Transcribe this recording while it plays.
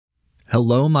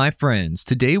Hello, my friends.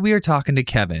 Today we are talking to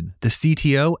Kevin, the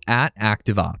CTO at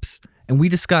ActiveOps, and we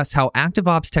discuss how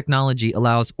ActiveOps technology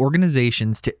allows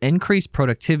organizations to increase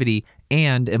productivity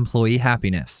and employee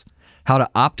happiness, how to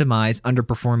optimize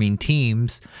underperforming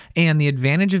teams, and the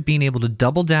advantage of being able to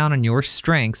double down on your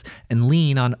strengths and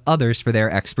lean on others for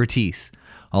their expertise.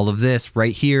 All of this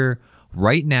right here,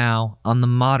 right now on the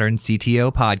Modern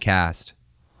CTO Podcast.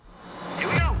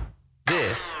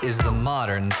 This is the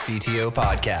Modern CTO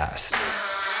Podcast.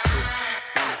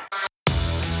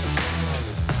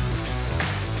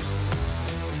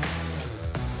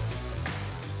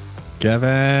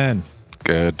 Kevin.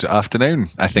 Good afternoon,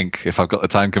 I think, if I've got the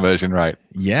time conversion right.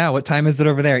 Yeah, what time is it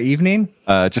over there? Evening?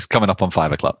 Just coming up on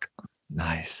 5 o'clock.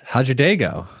 Nice. How'd your day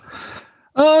go?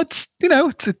 It's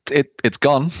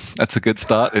gone. That's a good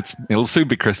start. It'll soon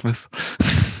be Christmas.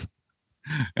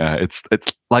 It's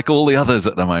like all the others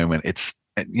at the moment.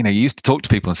 You used to talk to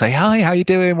people and say, "Hi, how you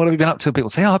doing? What have you been up to?" People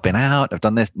say, "Oh, I've been out. I've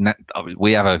done this."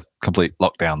 We have a complete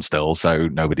lockdown still, so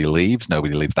nobody leaves.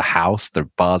 Nobody leaves the house. The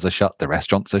bars are shut. The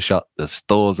restaurants are shut. The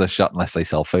stores are shut unless they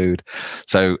sell food.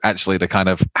 So actually, the kind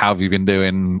of "how have you been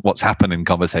doing? What's happening?"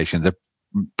 conversations are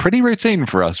pretty routine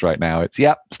for us right now. It's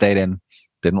stayed in,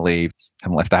 didn't leave,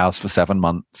 haven't left the house for 7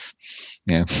 months.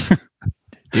 Yeah.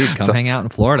 Dude, come hang out in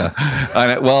Florida.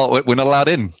 Well, we're not allowed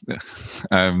in.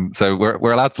 So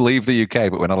we're allowed to leave the UK,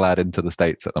 but we're not allowed into the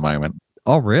States at the moment.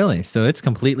 Oh, really? So it's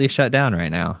completely shut down right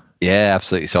now. Yeah,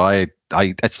 absolutely. So I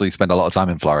actually spend a lot of time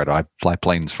in Florida. I fly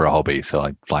planes for a hobby. So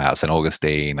I fly out of St.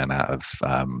 Augustine and out of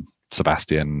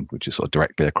Sebastian, which is sort of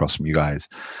directly across from you guys,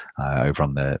 over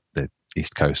on the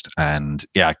East Coast. And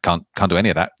yeah, I can't do any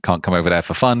of that. Can't come over there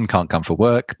for fun. Can't come for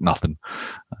work. Nothing.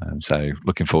 So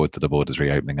looking forward to the borders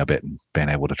reopening a bit and being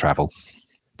able to travel.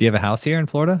 Do you have a house here in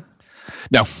Florida?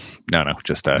 No.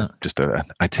 Just a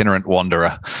itinerant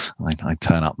wanderer. I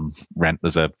turn up and rent.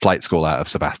 There's a flight school out of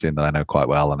Sebastian that I know quite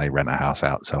well, and they rent a house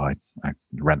out. So I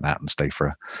rent that and stay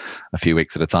for a few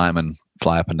weeks at a time and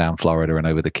fly up and down Florida and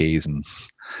over the Keys and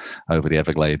over the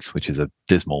Everglades, which is a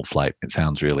dismal flight. It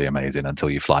sounds really amazing until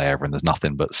you fly over and there's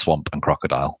nothing but swamp and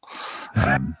crocodile.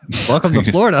 Welcome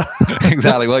to Florida.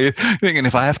 Exactly. Well, you're thinking,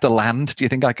 if I have to land, do you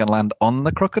think I can land on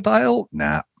the crocodile?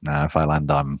 Nah. If I land,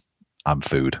 I'm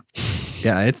food.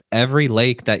 Yeah, it's every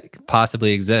lake that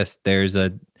possibly exists.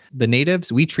 The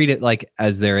natives, we treat it like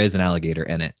as there is an alligator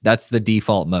in it. That's the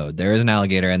default mode. There is an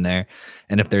alligator in there.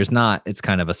 And if there's not, it's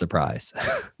kind of a surprise.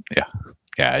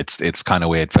 Yeah, it's kind of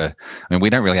weird. We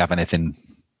don't really have anything.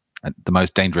 The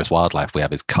most dangerous wildlife we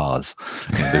have is cars.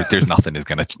 There's nothing is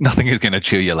gonna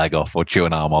chew your leg off or chew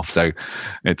an arm off. So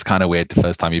it's kind of weird the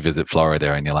first time you visit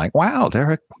Florida and you're like, wow,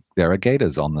 there are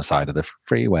gators on the side of the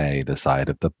freeway, the side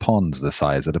of the ponds, the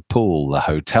size of the pool, the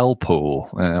hotel pool.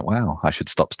 Wow, I should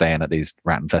stop staying at these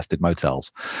rat-infested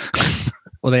motels.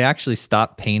 Well, they actually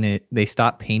stopped painting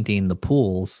the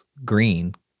pools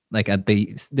green. Like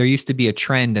there used to be a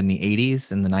trend in the 80s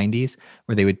and the 90s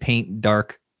where they would paint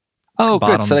dark. Oh,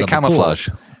 good. So they camouflage.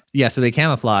 Yeah, so they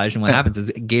camouflage, and what happens is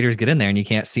gators get in there, and you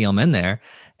can't see them in there.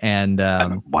 And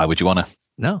why would you want to?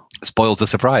 No, it spoils the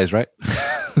surprise, right?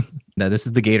 No, this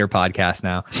is the Gator podcast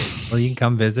now. Well, you can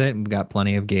come visit. We've got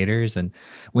plenty of gators. And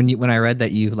when I read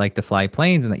that you like to fly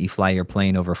planes and that you fly your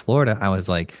plane over Florida, I was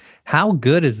like, how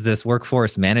good is this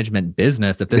workforce management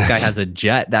business if this guy has a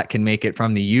jet that can make it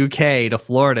from the UK to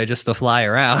Florida just to fly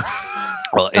around?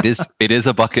 Well, it is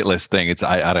a bucket list thing.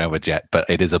 I don't have a jet, but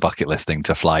it is a bucket list thing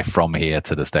to fly from here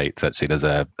to the States. Actually, there's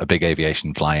a big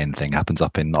aviation fly-in thing happens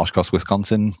up in Oshkosh,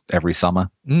 Wisconsin every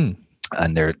summer.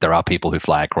 And there are people who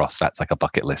fly across. That's like a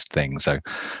bucket list thing. So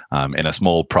in a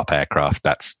small prop aircraft,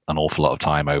 that's an awful lot of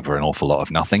time over an awful lot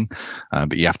of nothing.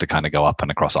 But you have to kind of go up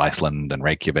and across Iceland and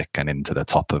Reykjavik and into the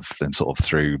top of and sort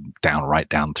of right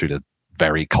down through the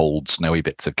very cold, snowy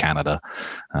bits of Canada,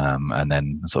 and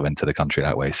then sort of into the country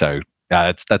that way. So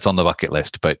yeah, that's on the bucket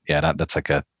list. But yeah, that's like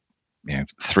a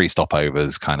 3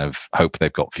 stopovers. Kind of hope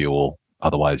they've got fuel.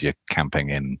 Otherwise, you're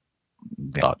camping in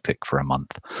the Arctic for a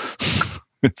month.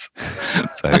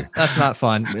 So that's not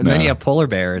fun. And then you have polar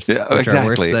bears, which exactly. are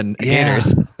worse than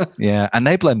gators. Yeah, and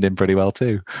they blend in pretty well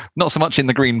too. Not so much in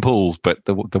the green pools, but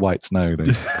the white snow.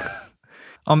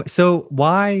 So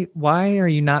why are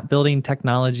you not building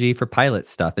technology for pilot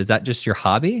stuff? Is that just your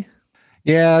hobby?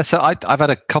 Yeah, so I've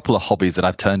had a couple of hobbies that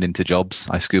I've turned into jobs.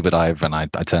 I scuba dive, and I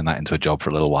turned that into a job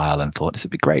for a little while and thought this would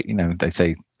be great. They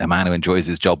say a man who enjoys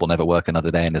his job will never work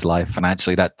another day in his life. And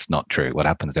actually, that's not true. What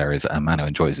happens there is a man who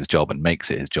enjoys his job and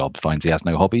makes it his job finds he has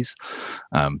no hobbies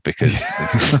because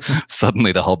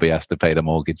suddenly the hobby has to pay the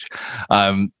mortgage.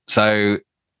 So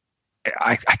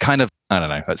I kind of, I don't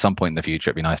know, at some point in the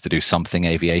future, it'd be nice to do something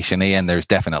aviation-y. And there's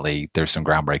some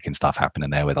groundbreaking stuff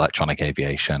happening there with electronic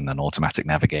aviation and automatic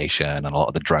navigation. And a lot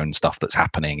of the drone stuff that's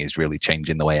happening is really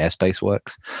changing the way airspace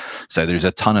works. So there's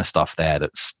a ton of stuff there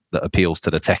that appeals to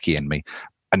the techie in me.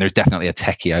 And there's definitely a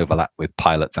techie overlap with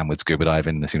pilots and with scuba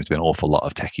diving. There seems to be an awful lot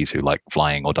of techies who like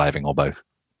flying or diving or both.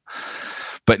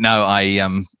 But no, I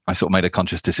sort of made a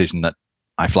conscious decision that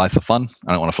I fly for fun.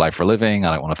 I don't want to fly for a living.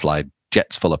 I don't want to fly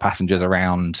jets full of passengers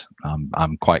around.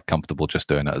 I'm quite comfortable just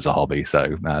doing it as a hobby.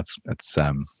 So that's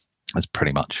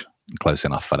pretty much close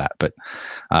enough for that. But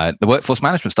the workforce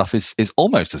management stuff is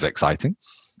almost as exciting.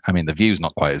 I mean, the view's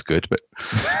not quite as good, but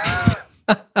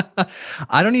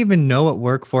I don't even know what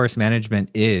workforce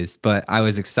management is, but I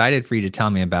was excited for you to tell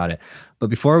me about it. But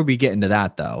before we get into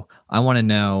that, though, I want to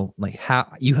know, like, how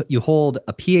you hold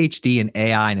a PhD in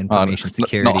AI and information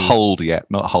security. Not hold yet,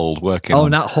 not hold. Working. Oh,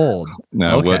 on. not hold.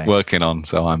 No, okay. Working on.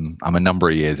 So I'm a number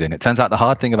of years in. It turns out the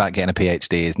hard thing about getting a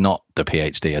PhD is not the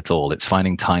PhD at all. It's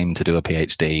finding time to do a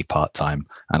PhD part time.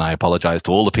 And I apologize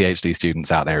to all the PhD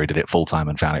students out there who did it full time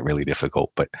and found it really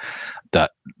difficult. But the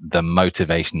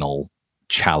motivational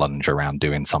challenge around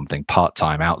doing something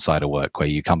part-time outside of work where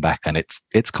you come back and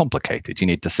it's complicated. You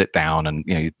need to sit down and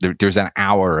there's an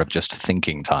hour of just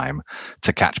thinking time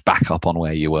to catch back up on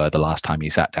where you were the last time you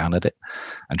sat down at it,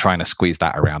 and trying to squeeze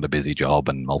that around a busy job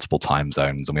and multiple time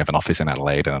zones. And we have an office in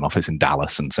Adelaide and an office in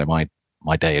Dallas, and so my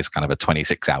day is kind of a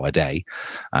 26-hour day.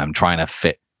 Trying to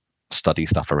fit study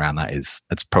stuff around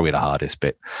that's probably the hardest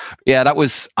bit. Yeah, that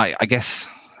was I guess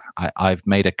I've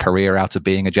made a career out of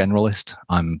being a generalist.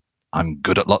 I'm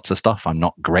good at lots of stuff. I'm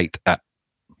not great at,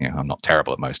 I'm not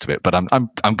terrible at most of it, but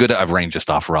I'm good at a range of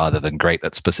stuff rather than great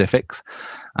at specifics.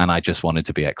 And I just wanted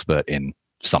to be expert in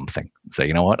something. So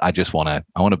you know what? I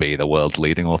want to be the world's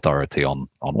leading authority on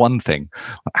one thing,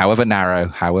 however narrow,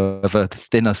 however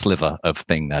thin a sliver of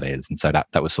thing that is. And so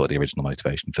that was sort of the original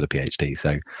motivation for the PhD.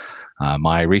 So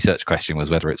my research question was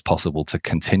whether it's possible to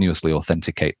continuously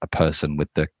authenticate a person with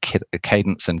the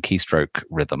cadence and keystroke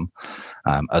rhythm,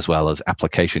 as well as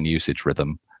application usage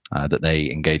rhythm that they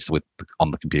engage with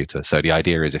on the computer. So the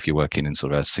idea is if you're working in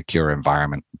sort of a secure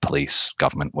environment, police,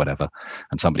 government, whatever,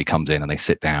 and somebody comes in and they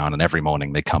sit down and every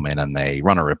morning they come in and they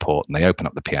run a report and they open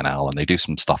up the P&L and they do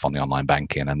some stuff on the online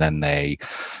banking and then they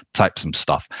type some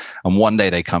stuff. And one day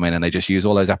they come in and they just use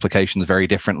all those applications very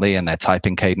differently and their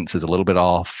typing cadence is a little bit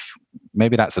off.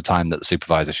 Maybe that's a time that the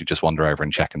supervisor should just wander over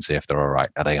and check and see if they're all right.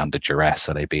 Are they under duress?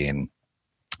 Are they being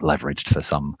leveraged for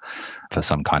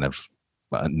some kind of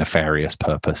nefarious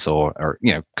purpose, or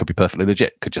could be perfectly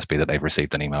legit. Could just be that they've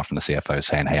received an email from the CFO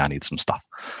saying, hey, I need some stuff.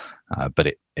 But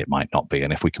it might not be.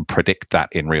 And if we can predict that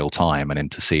in real time and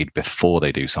intercede before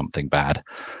they do something bad,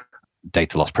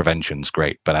 data loss prevention is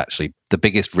great. But actually the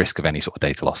biggest risk of any sort of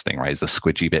data loss thing, right, is the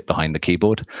squidgy bit behind the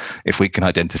keyboard. If we can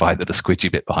identify that the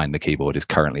squidgy bit behind the keyboard is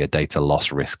currently a data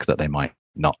loss risk that they might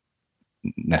not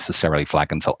necessarily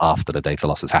flag until after the data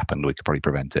loss has happened, we could probably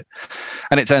prevent it.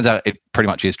 And it turns out it pretty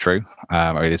much is true,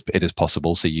 or it is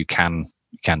possible. So you can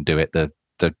do it. The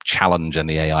challenge and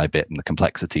the AI bit and the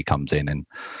complexity comes in, and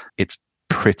it's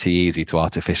pretty easy to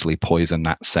artificially poison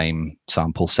that same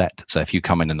sample set. So if you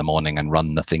come in the morning and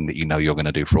run the thing that you know you're going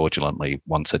to do fraudulently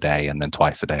once a day and then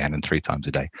twice a day and then 3 times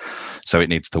a day, so it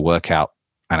needs to work out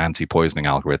an anti-poisoning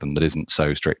algorithm that isn't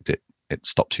so strict it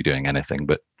stops you doing anything,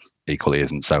 but equally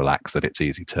isn't so lax that it's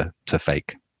easy to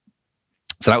fake.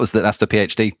 So that's the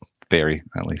PhD theory,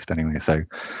 at least anyway. So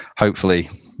hopefully,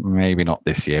 maybe not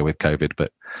this year with COVID,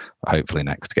 but hopefully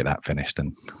next to get that finished.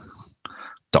 And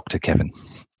Dr. Kevin.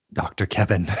 Dr.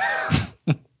 Kevin.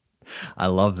 I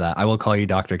love that. I will call you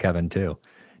Dr. Kevin too.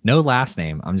 No last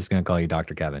name. I'm just going to call you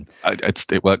Dr. Kevin.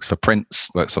 It works for Prince,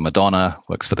 works for Madonna,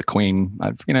 works for the Queen.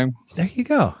 There you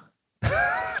go.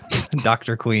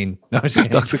 Dr. Queen. No,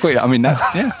 Dr. Queen. I mean,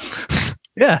 yeah.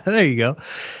 Yeah, there you go.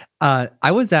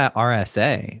 I was at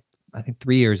RSA, I think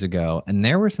 3 years ago, and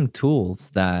there were some tools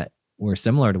that were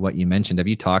similar to what you mentioned. Have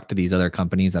you talked to these other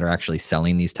companies that are actually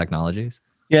selling these technologies?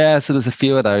 Yeah, so there's a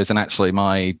few of those. And actually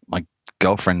my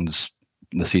girlfriend's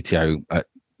the CTO at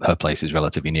her place is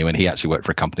relatively new, and he actually worked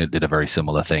for a company that did a very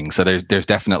similar thing. So there's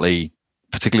definitely,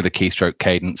 particularly the keystroke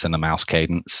cadence and the mouse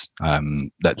cadence,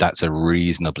 that's a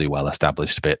reasonably well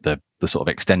established bit. The sort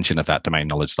of extension of that domain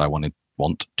knowledge that I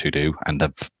want to do and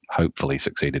have hopefully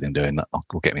succeeded in doing, that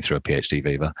will get me through a PhD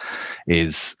Viva,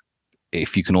 is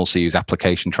if you can also use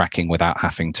application tracking without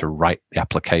having to write the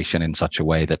application in such a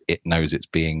way that it knows it's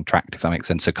being tracked, if that makes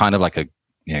sense. So kind of like a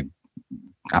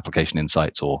application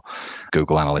insights or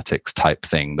Google Analytics type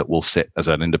thing that will sit as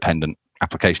an independent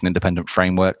application independent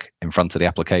framework in front of the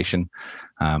application,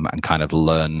 and kind of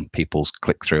learn people's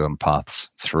click through and paths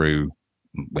through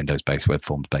Windows-based, web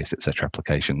forms-based, etc.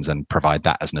 applications, and provide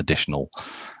that as an additional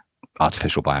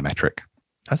artificial biometric.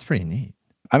 That's pretty neat.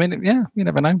 I mean, yeah, you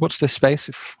never know. Watch this space.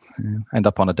 If you end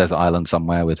up on a desert island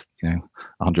somewhere with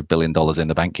 $100 billion in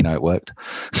the bank, it worked.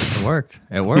 It worked.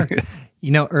 It worked.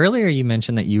 Earlier you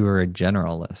mentioned that you were a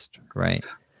generalist, right?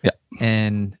 Yeah.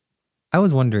 And I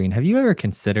was wondering, have you ever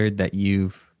considered that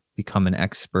you've become an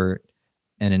expert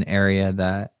in an area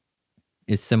that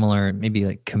is similar, maybe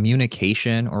like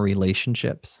communication or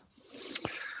relationships?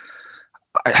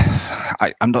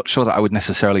 I'm not sure that I would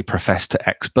necessarily profess to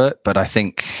expert, but I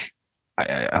think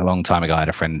a long time ago I had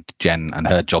a friend, Jen, and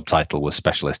her job title was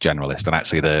specialist generalist. And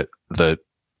actually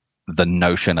the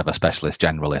notion of a specialist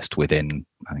generalist within,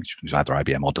 I think she was either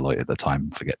IBM or Deloitte at the time,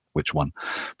 forget which one,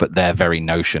 but their very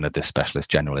notion of this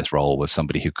specialist generalist role was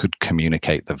somebody who could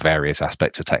communicate the various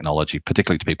aspects of technology,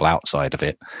 particularly to people outside of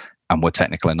it, and were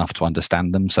technical enough to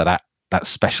understand them. So that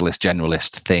specialist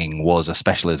generalist thing was a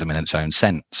specialism in its own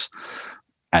sense.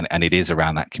 And it is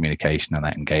around that communication and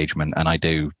that engagement. And I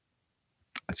do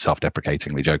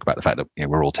self-deprecatingly joke about the fact that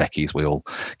we're all techies. We all,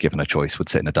 given a choice, would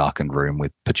sit in a darkened room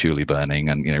with patchouli burning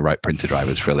and write printer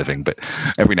drivers for a living. But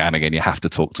every now and again, you have to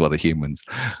talk to other humans.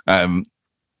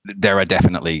 There are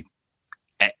definitely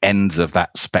ends of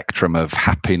that spectrum of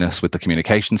happiness with the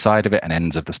communication side of it, and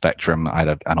ends of the spectrum. I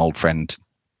had an old friend.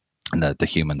 And the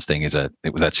humans thing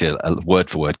it was actually a word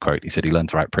for word quote. He said he learned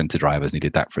to write printer drivers and he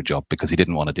did that for a job because he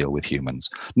didn't want to deal with humans,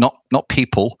 not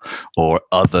people or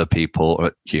other people,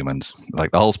 or humans,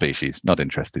 like the whole species, not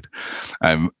interested.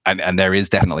 And there is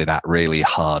definitely that really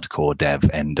hardcore dev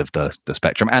end of the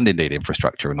spectrum, and indeed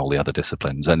infrastructure and all the other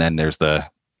disciplines. And then there's the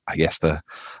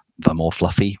more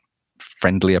fluffy,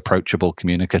 friendly, approachable,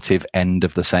 communicative end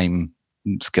of the same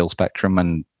skill spectrum.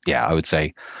 And yeah, I would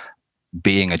say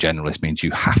being a generalist means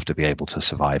you have to be able to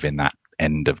survive in that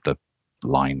end of the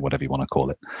line, whatever you want to call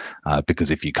it. Because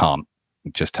if you can't,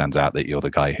 it just turns out that you're the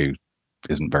guy who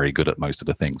isn't very good at most of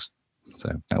the things. So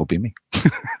that would be me.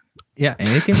 Yeah, and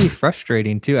it can be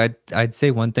frustrating too. I'd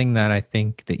say one thing that I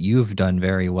think that you've done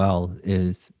very well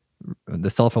is the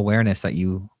self-awareness that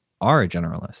you are a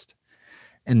generalist.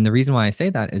 And the reason why I say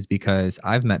that is because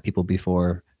I've met people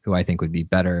before who I think would be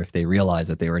better if they realized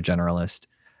that they were a generalist.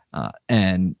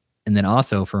 And then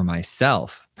also for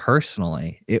myself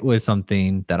personally, it was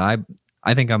something that I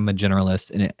think I'm a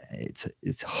generalist, and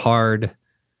it's hard.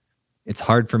 It's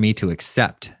hard for me to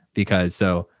accept because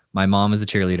so my mom was a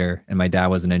cheerleader and my dad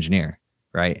was an engineer,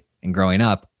 right? And growing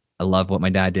up, I loved what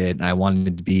my dad did, and I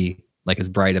wanted to be like as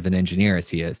bright of an engineer as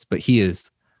he is, but he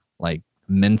is like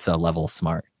Mensa level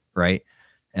smart, right?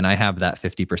 And I have that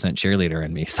 50% cheerleader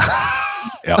in me. So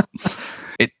yeah,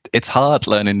 it's hard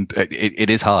learning. It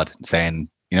is hard saying,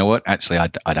 you know what? Actually,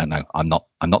 I don't know. I'm not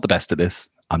the best at this.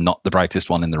 I'm not the brightest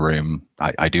one in the room.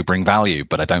 I do bring value,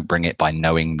 but I don't bring it by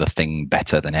knowing the thing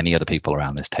better than any other people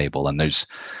around this table. And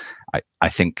I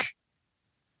think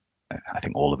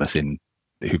all of us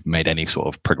who've made any sort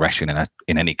of progression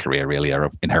in any career really are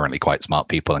inherently quite smart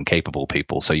people and capable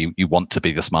people. So you want to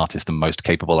be the smartest and most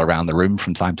capable around the room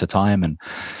from time to time. And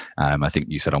I think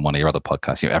you said on one of your other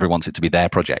podcasts, everyone wants it to be their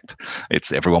project.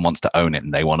 Everyone wants to own it,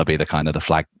 and they want to be the kind of the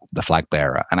flag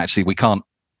bearer. And actually, we can't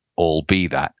all be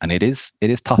that. And it is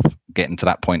tough getting to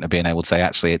that point of being able to say,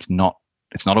 actually, it's not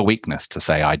a weakness to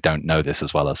say I don't know this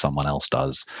as well as someone else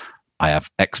does. I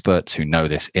have experts who know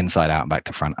this inside out and back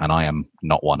to front, and I am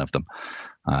not one of them.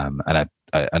 And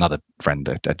another friend,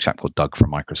 a chap called Doug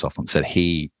from Microsoft, once said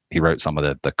he wrote some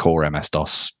of the core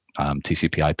MS-DOS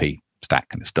TCP/IP stack,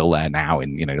 and it's still there now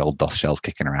in old DOS shells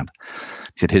kicking around.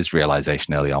 He said his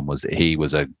realization early on was that he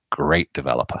was a great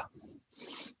developer,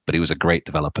 but he was a great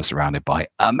developer surrounded by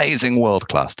amazing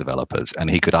world-class developers, and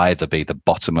he could either be the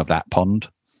bottom of that pond,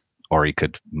 or he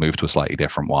could move to a slightly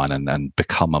different one and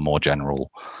become a more general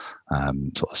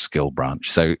sort of skill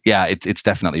branch. So yeah, it's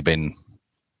definitely been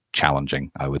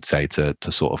challenging, I would say, to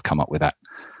sort of come up with that.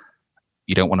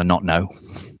 You don't want to not know,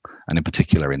 and in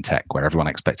particular in tech, where everyone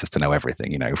expects us to know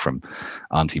everything, from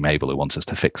Auntie Mabel who wants us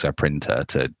to fix her printer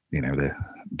to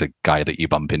the guy that you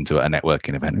bump into at a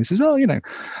networking event who says,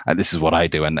 and this is what I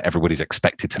do, and everybody's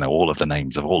expected to know all of the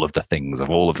names of all of the things, of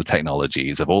all of the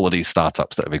technologies, of all of these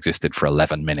startups that have existed for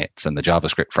 11 minutes, and the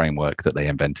JavaScript framework that they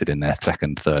invented in their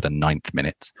second, third, and ninth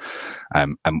minutes,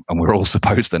 and we're all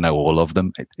supposed to know all of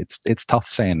them. It's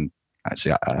tough saying,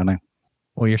 actually, I don't know.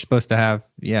 Well, you're supposed to have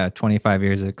 25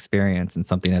 years of experience in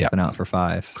something that's been out for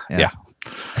 5. Yeah.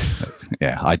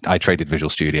 I traded Visual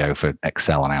Studio for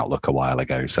Excel and Outlook a while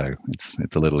ago, so it's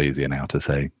a little easier now to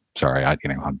say, sorry,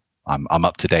 I'm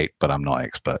up to date, but I'm not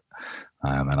expert.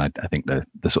 And I think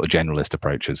the sort of generalist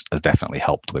approach has definitely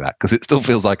helped with that, because it still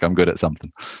feels like I'm good at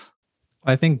something.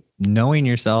 I think knowing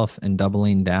yourself and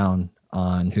doubling down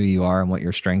on who you are and what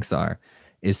your strengths are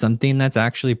is something that's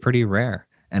actually pretty rare.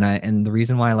 And the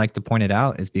reason why I like to point it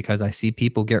out is because I see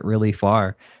people get really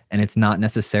far, and it's not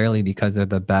necessarily because they're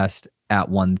the best at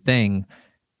one thing,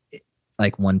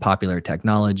 like one popular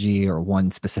technology or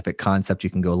one specific concept you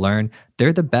can go learn.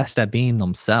 They're the best at being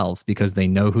themselves because they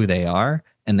know who they are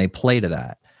and they play to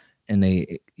that, and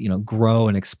they, grow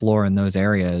and explore in those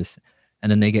areas. And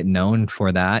then they get known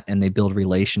for that and they build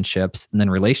relationships, and then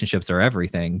relationships are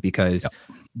everything, because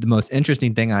the most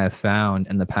interesting thing I have found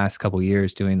in the past couple of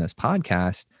years doing this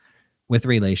podcast with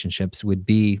relationships would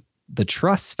be the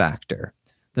trust factor.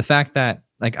 The fact that,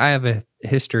 like, I have a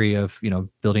history of,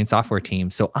 building software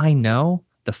teams. So I know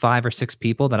the 5 or 6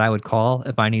 people that I would call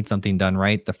if I need something done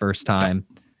right the first time,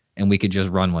 and we could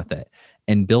just run with it.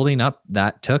 And building up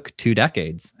that took 2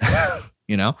 decades,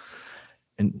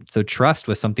 And so trust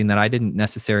was something that I didn't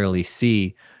necessarily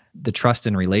see. The trust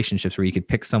in relationships where you could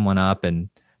pick someone up and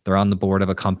they're on the board of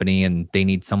a company and they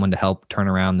need someone to help turn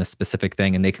around this specific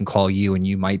thing, and they can call you and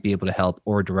you might be able to help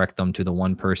or direct them to the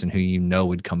one person who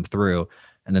would come through.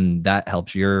 And then that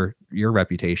helps your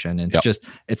reputation. And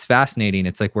it's fascinating.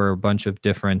 It's like we're a bunch of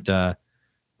different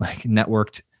like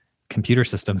networked computer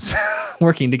systems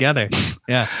working together.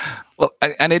 Yeah. Well,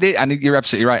 and you're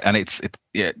absolutely right. And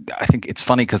I think it's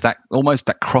funny because that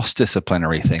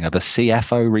cross-disciplinary thing of a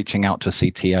CFO reaching out to a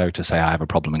CTO to say, I have a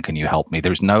problem and can you help me?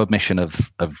 There's no admission of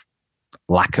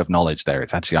lack of knowledge there.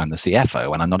 It's actually, I'm the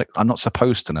CFO and I'm not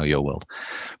supposed to know your world.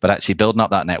 But actually building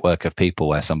up that network of people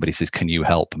where somebody says, can you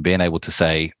help? And being able to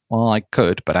say, well, I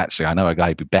could, but actually I know a guy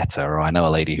who'd be better, or I know a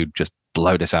lady who'd just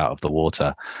blow this out of the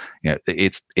water.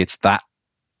 It's that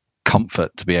comfort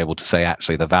to be able to say,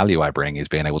 actually, the value I bring is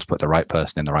being able to put the right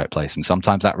person in the right place. And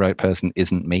sometimes that right person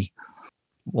isn't me.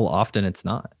 Well, often it's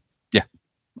not. Yeah.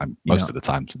 Most of the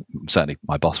time, certainly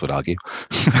my boss would argue.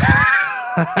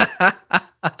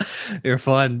 You're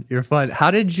fun.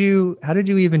 How did you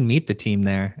even meet the team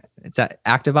there? It's at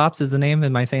ActiveOps is the name.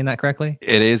 Am I saying that correctly?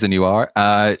 It is, and you are.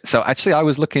 So actually, I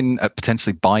was looking at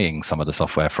potentially buying some of the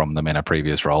software from them in a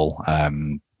previous role.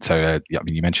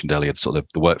 You mentioned earlier sort of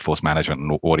the workforce management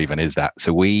and what even is that.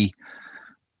 So we're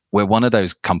one of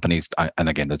those companies, and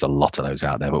again, there's a lot of those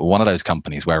out there, but we're one of those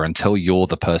companies where until you're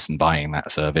the person buying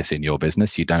that service in your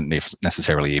business, you don't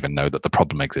necessarily even know that the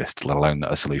problem exists, let alone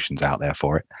that a solution's out there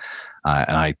for it.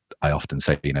 And I often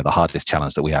say, the hardest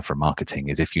challenge that we have for marketing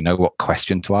is if you know what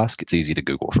question to ask, it's easy to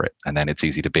Google for it. And then it's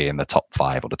easy to be in the top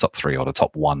 5 or the top 3 or the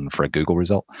top 1 for a Google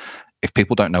result. If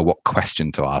people don't know what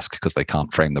question to ask because they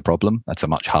can't frame the problem, that's a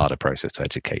much harder process to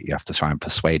educate. You have to try and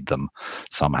persuade them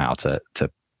somehow to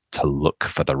look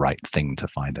for the right thing to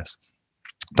find us.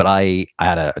 But I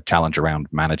had a challenge around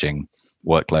managing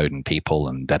workload and people,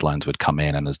 and deadlines would come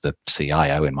in. And as the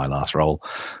CIO in my last role,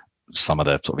 some of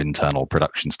the sort of internal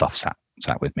production stuff sat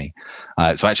with me.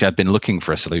 So actually, I'd been looking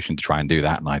for a solution to try and do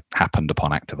that, and I happened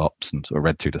upon ActiveOps and sort of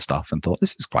read through the stuff and thought,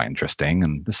 this is quite interesting,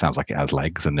 and this sounds like it has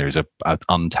legs, and there's an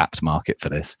untapped market for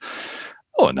this.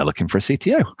 Oh, and they're looking for a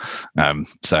CTO.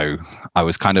 So I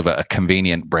was kind of a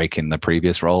convenient break in the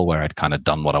previous role where I'd kind of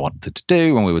done what I wanted to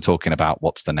do, and we were talking about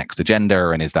what's the next agenda,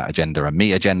 and is that agenda a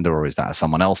me agenda, or is that a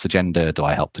someone else agenda? Do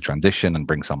I help to transition and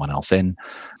bring someone else in?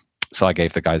 So I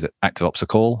gave the guys at ActiveOps a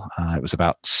call. It was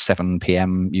about 7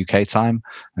 p.m. UK time.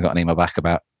 I got an email back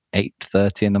about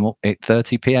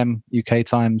 8:30 p.m. UK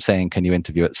time saying, can you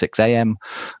interview at 6 a.m.?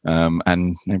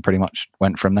 And pretty much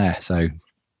went from there. So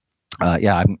I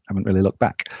haven't really looked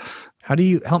back. How do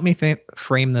you help me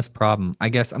frame this problem? I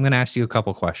guess I'm going to ask you a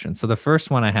couple questions. So the first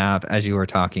one I have, as you were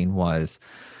talking, was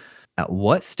at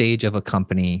what stage of a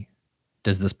company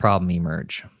does this problem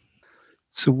emerge?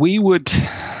 So we would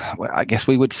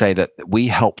say that we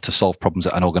help to solve problems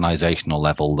at an organizational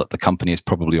level that the company is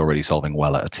probably already solving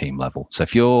well at a team level. So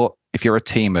if you're a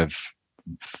team of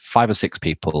 5 or 6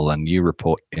 people and you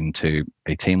report into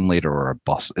a team leader or a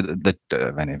boss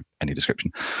of any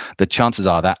description, the chances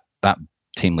are that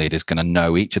team lead is going to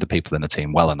know each of the people in the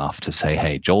team well enough to say,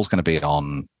 hey, Joel's going to be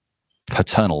on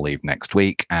paternal leave next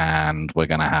week and we're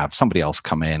going to have somebody else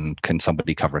come in. Can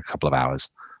somebody cover a couple of hours?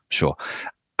 Sure.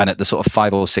 And at the sort of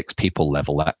 5 or 6 people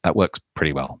level, that works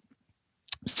pretty well.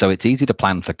 So it's easy to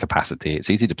plan for capacity. It's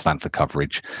easy to plan for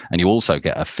coverage. And you also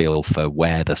get a feel for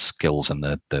where the skills and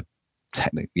the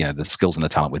the skills and the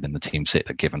talent within the team sit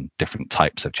at given different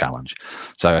types of challenge.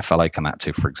 So if I liken that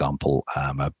to, for example,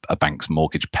 a bank's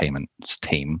mortgage payments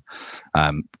team,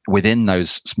 within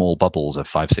those small bubbles of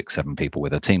 5, 6, 7 people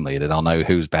with a team leader, they'll know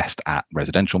who's best at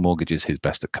residential mortgages, who's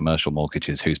best at commercial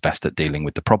mortgages, who's best at dealing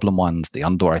with the problem ones, the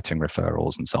underwriting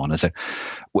referrals, and so on. And so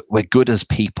we're good as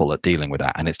people at dealing with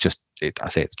that. And I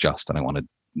don't want to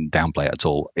downplay it at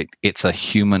all. It's a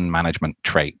human management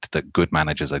trait that good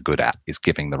managers are good at, is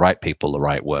giving the right people the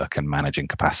right work and managing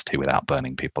capacity without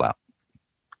burning people out.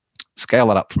 Scale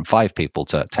that up from 5 people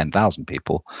to 10,000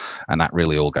 people, and that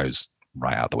really all goes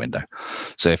right out the window.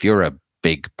 So if you're a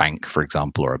big bank, for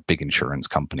example, or a big insurance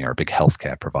company or a big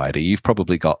healthcare provider, you've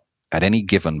probably got, at any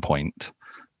given point,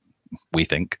 we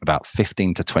think about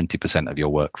 15 to 20% of your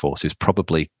workforce is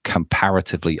probably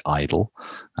comparatively idle.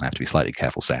 And I have to be slightly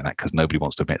careful saying that because nobody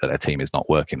wants to admit that their team is not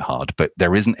working hard, but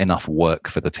there isn't enough work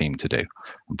for the team to do.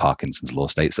 And Parkinson's law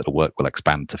states that the work will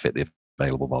expand to fit the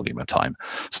available volume of time.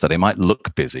 So they might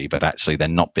look busy, but actually they're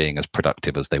not being as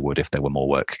productive as they would if there were more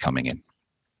work coming in.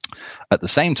 At the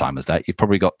same time as that, you've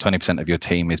probably got 20% of your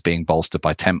team is being bolstered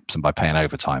by temps and by paying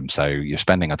overtime. So you're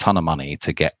spending a ton of money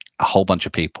to get a whole bunch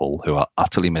of people who are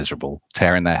utterly miserable,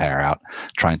 tearing their hair out,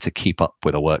 trying to keep up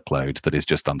with a workload that is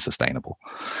just unsustainable.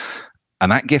 And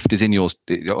that gift is in yours,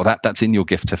 or that's in your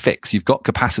gift to fix. You've got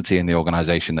capacity in the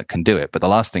organization that can do it. But the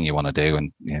last thing you want to do,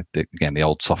 and again, the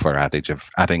old software adage of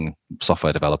adding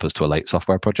software developers to a late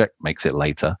software project makes it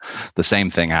later. The same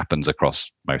thing happens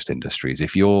across most industries.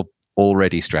 If you're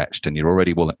already stretched and you're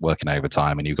already working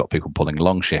overtime and you've got people pulling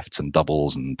long shifts and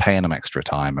doubles and paying them extra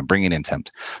time and bringing in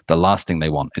temps, the last thing they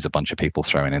want is a bunch of people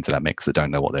thrown into that mix that don't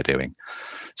know what they're doing.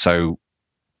 So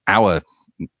our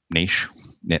niche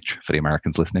for the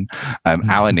Americans listening,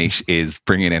 our niche is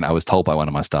bringing in, I was told by one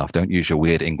of my staff, don't use your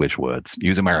weird English words,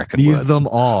 use American words. Use them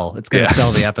all. It's going to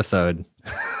sell the episode.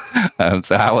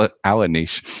 So our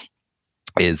niche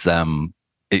is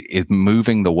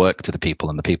moving the work to the people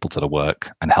and the people to the work,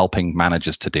 and helping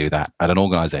managers to do that at an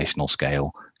organizational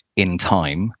scale in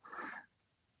time,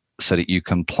 so that you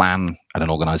can plan at an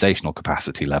organizational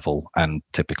capacity level and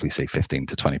typically see 15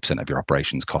 to 20% of your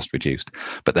operations cost reduced.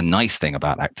 But the nice thing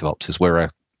about ActiveOps is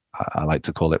I like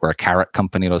to call it, we're a carrot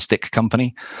company or a stick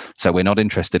company. So we're not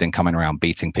interested in coming around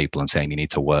beating people and saying, you need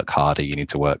to work harder,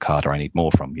 I need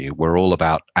more from you. We're all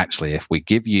about, actually, if we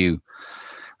give you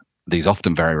these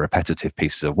often very repetitive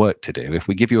pieces of work to do, if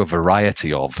we give you a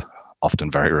variety of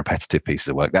often very repetitive pieces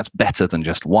of work, that's better than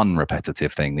just one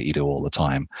repetitive thing that you do all the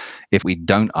time. If we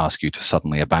don't ask you to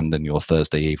suddenly abandon your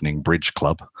Thursday evening bridge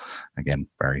club, again,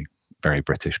 very, very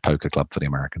British poker club for the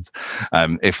Americans.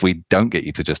 If we don't get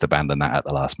you to just abandon that at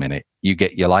the last minute, you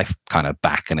get your life kind of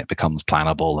back and it becomes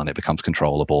plannable and it becomes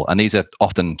controllable. And these are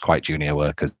often quite junior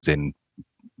workers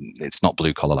it's not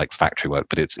blue collar like factory work,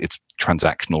 but it's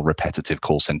transactional, repetitive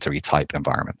call center-y type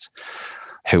environments,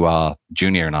 who are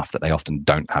junior enough that they often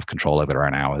don't have control over their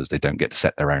own hours. They don't get to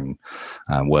set their own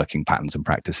working patterns and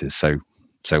practices. So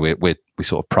we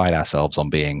sort of pride ourselves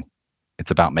on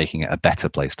it's about making it a better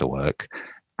place to work,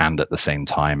 and at the same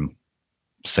time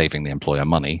saving the employer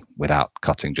money without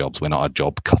cutting jobs. We're not a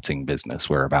job cutting business.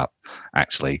 We're about,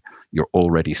 actually, you're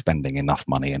already spending enough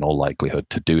money in all likelihood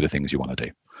to do the things you want to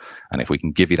do. And if we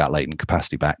can give you that latent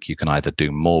capacity back, you can either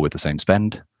do more with the same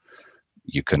spend,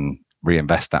 you can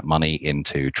reinvest that money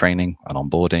into training and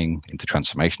onboarding, into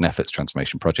transformation efforts,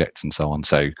 transformation projects, and so on.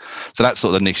 So that's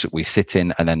sort of the niche that we sit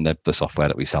in. And then the software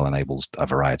that we sell enables a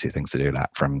variety of things to do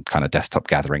that, from kind of desktop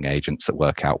gathering agents that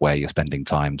work out where you're spending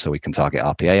time, so we can target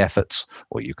RPA efforts,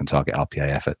 or you can target RPA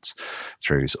efforts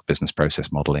through sort of business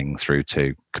process modeling, through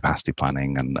to capacity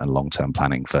planning and long-term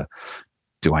planning for,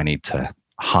 do I need to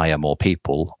hire more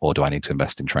people or do I need to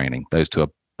invest in training? Those two are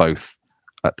both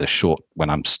at the short, when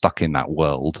I'm stuck in that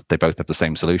world, they both have the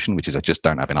same solution, which is I just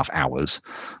don't have enough hours.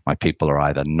 My people are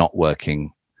either not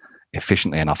working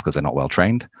efficiently enough because they're not well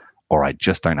trained, or I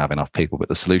just don't have enough people, but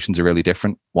the solutions are really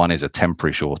different. One is a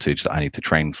temporary shortage that I need to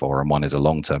train for, and one is a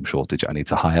long-term shortage I need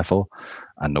to hire for.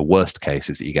 And the worst case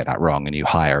is that you get that wrong and you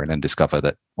hire and then discover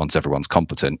that once everyone's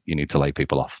competent, you need to lay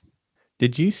people off.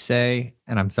 Did you say,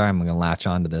 and I'm sorry, I'm going to latch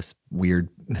on to this weird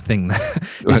thing.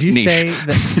 Did you say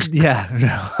that,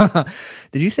 yeah,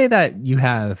 did you say that you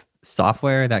have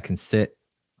software that can sit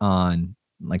on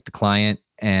like the client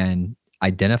and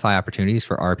identify opportunities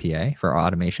for RPA, for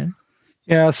automation?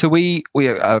 Yeah, so we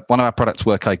one of our products,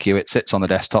 Work IQ, it sits on the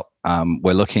desktop.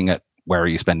 We're looking at where are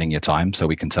you spending your time? So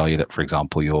we can tell you that, for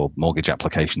example, your mortgage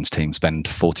applications team spend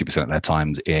 40% of their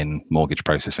times in mortgage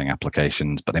processing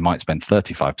applications, but they might spend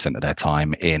 35% of their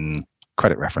time in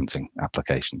credit referencing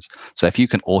applications. So if you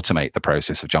can automate the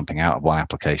process of jumping out of one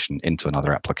application into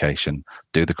another application,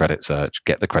 do the credit search,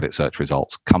 get the credit search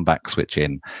results, come back, switch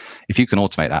in. If you can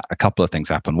automate that, a couple of things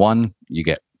happen. One, you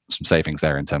get some savings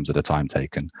there in terms of the time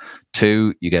taken.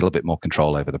 Two, you get a little bit more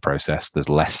control over the process. There's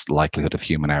less likelihood of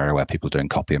human error where people are doing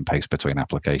copy and paste between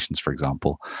applications, for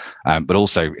example. But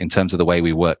also in terms of the way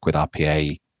we work with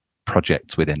RPA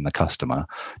projects within the customer,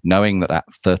 knowing that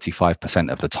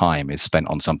 35% of the time is spent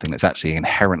on something that's actually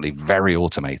inherently very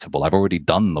automatable. I've already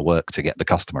done the work to get the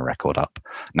customer record up.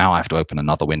 Now I have to open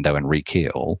another window and rekey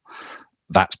it all.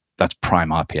 That's prime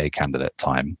RPA candidate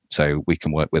time. So we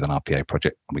can work with an RPA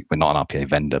project. We're not an RPA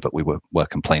vendor, but we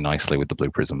work and play nicely with the Blue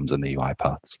Prisms and the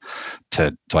UiPaths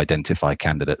to identify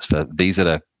candidates for these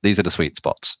are the sweet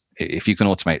spots. If you can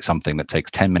automate something that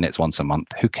takes 10 minutes once a month,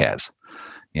 who cares?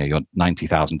 Your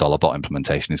 $90,000 bot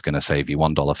implementation is going to save you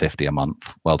 $1.50 a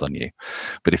month. Well done, you.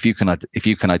 But if you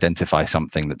can identify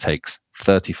something that takes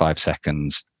 35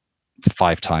 seconds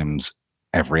 5 times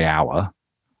every hour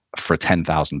for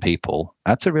 10,000 people,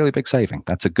 that's a really big saving.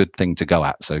 That's a good thing to go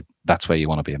at. So that's where you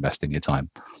want to be investing your time.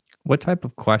 What type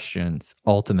of questions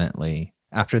ultimately,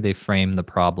 after they frame the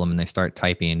problem and they start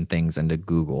typing things into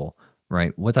Google,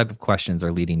 right? What type of questions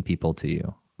are leading people to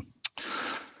you?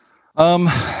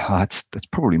 That's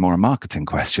probably more a marketing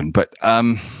question, but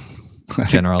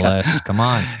generalist, come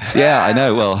on. Yeah, I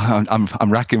know. Well,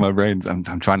 I'm racking my brains. I'm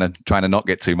trying to not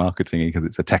get too marketing-y because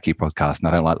it's a techie podcast and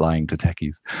I don't like lying to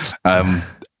techies.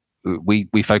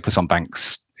 We focus on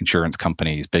banks, insurance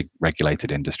companies, big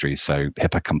regulated industries, so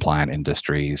HIPAA compliant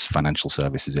industries, financial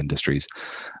services industries.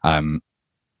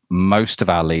 Most of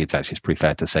our leads, actually, it's pretty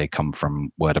fair to say, come from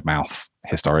word of mouth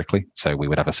historically. So we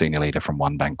would have a senior leader from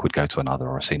one bank would go to another,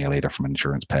 or a senior leader from an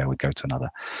insurance payer would go to another.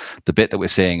 The bit that we're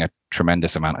seeing a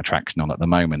tremendous amount of traction on at the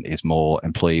moment is more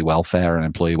employee welfare and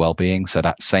employee well-being. So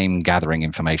that same gathering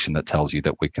information that tells you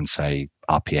that we can say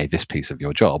RPA this piece of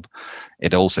your job,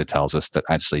 it also tells us that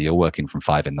actually you're working from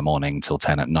 5 a.m. till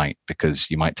 10 p.m. because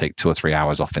you might take 2 or 3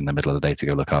 hours off in the middle of the day to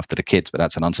go look after the kids, but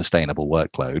that's an unsustainable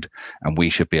workload. And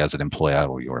we should be, as an employer,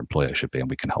 or your employer should be, and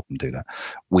we can help them do that.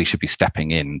 We should be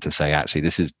stepping in to say, actually,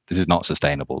 this is not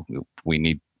sustainable.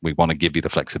 We want to give you the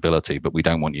flexibility, but we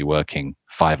don't want you working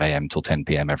 5 a.m. till 10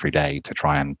 p.m. every day to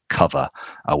try and cover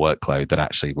a workload that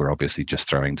actually we're obviously just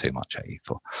throwing too much at you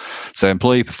for. So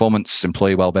employee performance,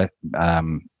 employee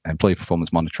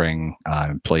performance monitoring,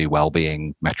 employee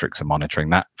well-being metrics and monitoring,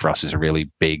 that for us is a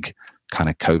really big kind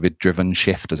of COVID-driven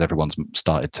shift as everyone's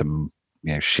started to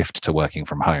shift to working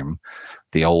from home.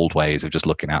 The old ways of just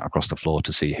looking out across the floor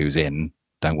to see who's in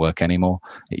don't work anymore.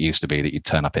 It used to be that you'd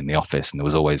turn up in the office and there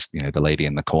was always, the lady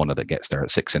in the corner that gets there at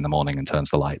 6 a.m. and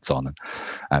turns the lights on,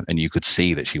 and you could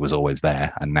see that she was always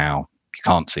there. And now you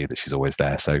can't see that she's always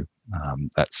there. So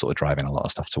that's sort of driving a lot of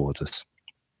stuff towards us.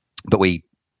 But we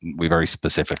very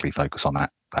specifically focus on that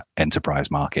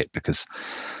enterprise market, because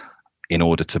in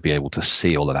order to be able to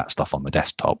see all of that stuff on the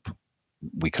desktop,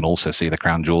 we can also see the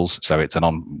crown jewels. So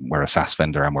we're a SaaS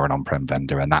vendor and we're an on-prem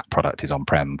vendor, and that product is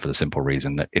on-prem for the simple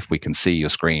reason that if we can see your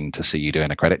screen to see you doing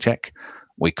a credit check,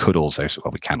 we can also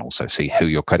see who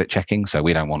you're credit checking. So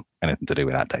we don't want anything to do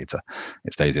with that data.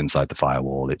 It stays inside the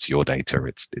firewall. It's your data.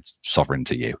 It's sovereign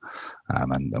to you,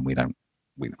 and we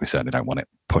certainly don't want it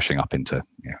pushing up into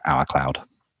our cloud.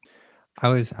 I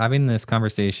was having this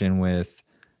conversation with,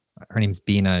 her name's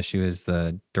Bina. She was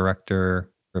the director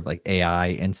of AI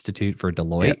Institute for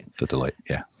Deloitte. Yeah, for Deloitte,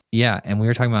 yeah. Yeah, and we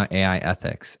were talking about AI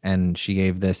ethics, and she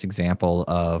gave this example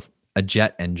of a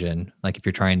jet engine. Like if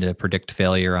you're trying to predict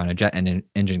failure on a jet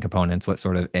engine components, what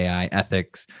sort of AI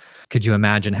ethics could you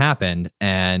imagine happened?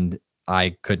 And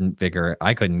I couldn't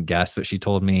guess, but she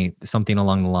told me something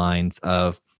along the lines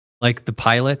of the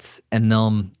pilots and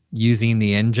them using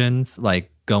the engines,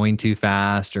 going too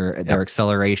fast, or their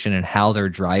acceleration and how they're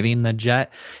driving the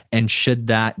jet. And should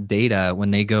that data,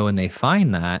 when they go and they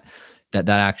find that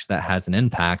has an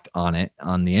impact on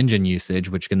the engine usage,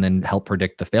 which can then help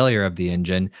predict the failure of the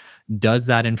engine, does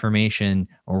that information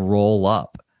roll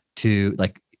up to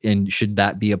and should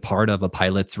that be a part of a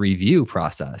pilot's review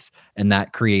process? And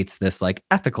that creates this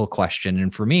ethical question.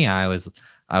 And for me, I was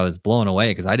blown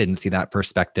away because I didn't see that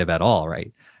perspective at all.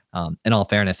 Right. In all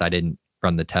fairness, I didn't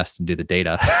run the test and do the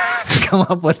data to come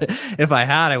up with it. If I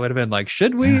had, I would have been like,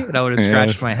 should we? And I would have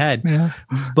scratched my head. Yeah.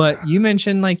 But you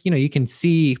mentioned you can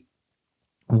see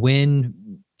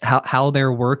how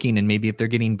they're working and maybe if they're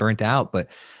getting burnt out. But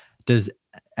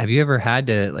have you ever had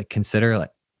to consider,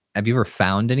 have you ever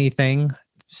found anything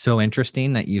so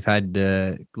interesting that you've had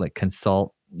to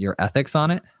consult your ethics on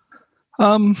it?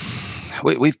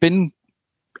 We've been,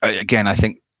 again, I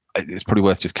think it's probably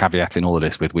worth just caveating all of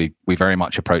this with we very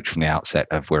much approach from the outset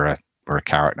of we're a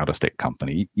carrot, not a stick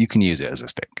company. You can use it as a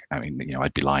stick. I mean,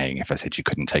 I'd be lying if I said you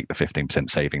couldn't take the 15%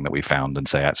 saving that we found and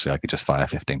say, actually, I could just fire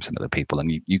 15% of the people,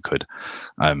 and you could.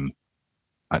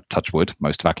 Touch wood,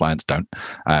 most of our clients don't.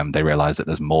 They realize that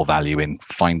there's more value in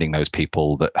finding those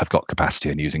people that have got capacity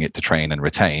and using it to train and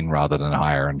retain rather than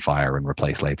hire and fire and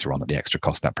replace later on at the extra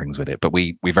cost that brings with it. But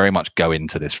we very much go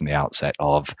into this from the outset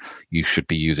of you should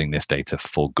be using this data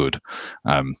for good.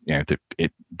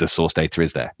 The source data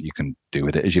is there. You can do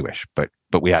with it as you wish. But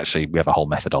we have a whole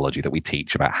methodology that we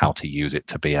teach about how to use it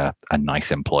to be a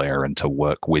nice employer and to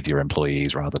work with your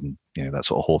employees rather than that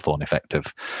sort of Hawthorne effect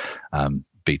of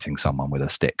beating someone with a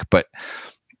stick. But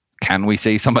can we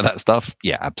see some of that stuff?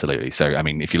 Yeah, absolutely. So I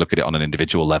mean, if you look at it on an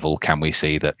individual level, can we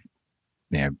see that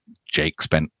Jake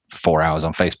spent 4 hours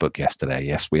on Facebook yesterday?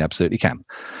 Yes, we absolutely can.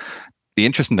 The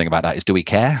interesting thing about that is, do we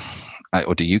care,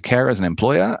 or do you care as an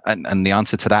employer? And the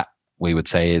answer to that, we would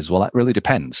say, is, well, that really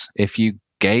depends. If you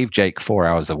gave Jake 4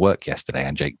 hours of work yesterday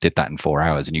and Jake did that in 4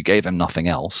 hours and you gave him nothing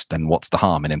else, then what's the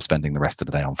harm in him spending the rest of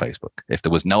the day on Facebook? If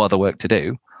there was no other work to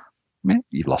do,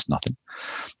 you've lost nothing.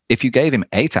 If you gave him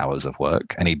 8 hours of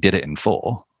work and he did it in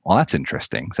 4, well, that's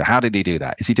interesting. So how did he do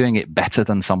that? Is he doing it better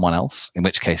than someone else? In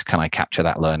which case, can I capture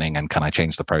that learning and can I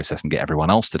change the process and get everyone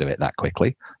else to do it that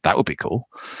quickly? That would be cool.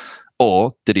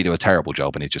 Or did he do a terrible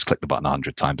job and he just clicked the button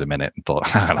 100 times a minute and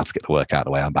thought, let's get the work out of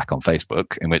the way, I'm back on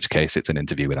Facebook, in which case it's an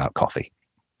interview without coffee.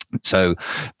 So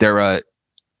there are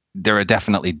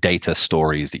definitely data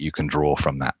stories that you can draw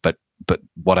from that. But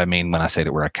what I mean when I say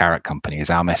that we're a carrot company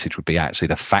is our message would be, actually,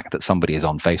 the fact that somebody is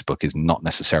on Facebook is not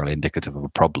necessarily indicative of a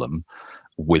problem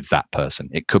with that person.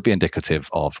 It could be indicative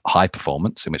of high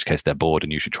performance, in which case they're bored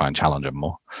and you should try and challenge them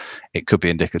more. It could be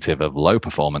indicative of low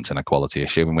performance and a quality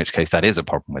issue, in which case that is a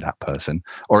problem with that person.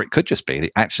 Or it could just be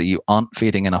that actually you aren't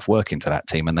feeding enough work into that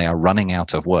team and they are running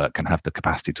out of work and have the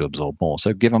capacity to absorb more.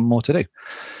 So give them more to do.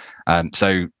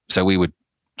 So we would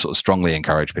sort of strongly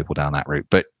encourage people down that route.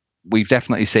 But we've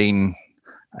definitely seen,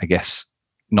 I guess,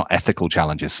 not ethical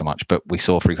challenges so much, but we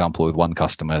saw, for example, with one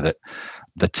customer that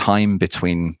the time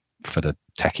between, for the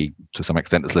techie to some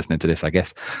extent that's listening to this, I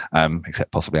guess,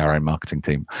 except possibly our own marketing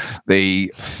team,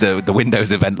 the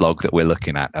Windows event log that we're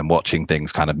looking at and watching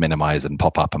things kind of minimize and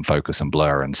pop up and focus and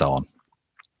blur and so on,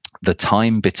 the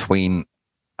time between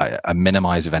a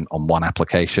minimize event on one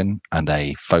application and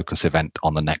a focus event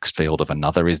on the next field of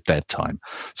another is dead time.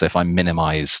 So if I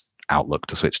minimize Outlook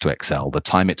to switch to Excel, the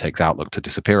time it takes Outlook to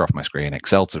disappear off my screen,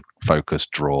 Excel to focus,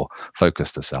 draw,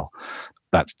 focus to cell,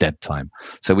 that's dead time.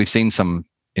 So we've seen some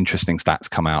interesting stats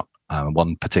come out.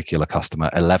 One particular customer,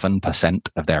 11%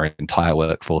 of their entire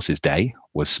workforce's day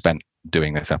was spent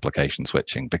doing this application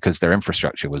switching because their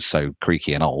infrastructure was so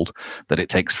creaky and old that it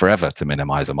takes forever to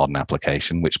minimize a modern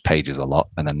application, which pages a lot,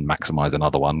 and then maximize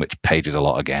another one, which pages a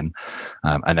lot again,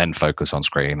 and then focus on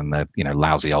screen. And the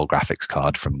lousy old graphics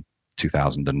card from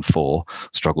 2004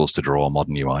 struggles to draw a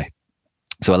modern UI.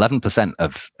 So 11%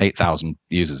 of 8,000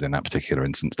 users in that particular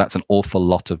instance, that's an awful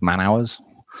lot of man hours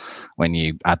when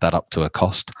you add that up to a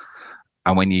cost.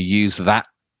 And when you use that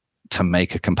to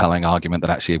make a compelling argument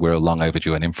that actually we're long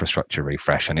overdue an infrastructure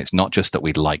refresh, and it's not just that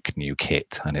we'd like new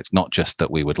kit, and it's not just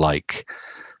that we would like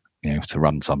to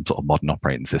run some sort of modern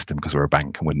operating system because we're a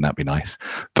bank and wouldn't that be nice,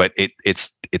 but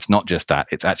it's not just that,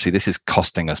 it's actually this is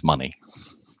costing us money.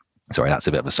 Sorry, that's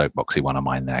a bit of a soapboxy one of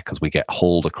mine there, because we get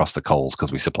hauled across the coals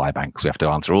because we supply banks. We have to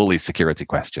answer all these security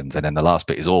questions. And then the last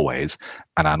bit is always,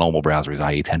 and our normal browser is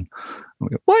IE10. We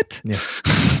go, what? Yeah.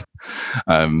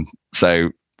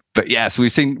 So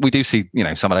we do see,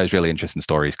 some of those really interesting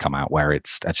stories come out where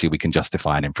it's actually we can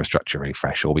justify an infrastructure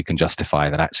refresh, or we can justify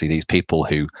that actually these people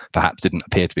who perhaps didn't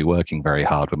appear to be working very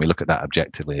hard, when we look at that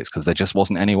objectively, it's because there just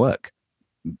wasn't any work.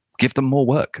 Give them more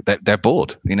work. They're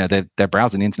bored. They're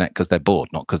browsing the internet because they're bored,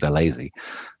 not because they're lazy.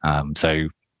 So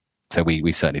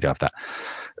we certainly do have that.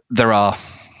 There are,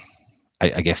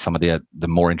 I guess, some of the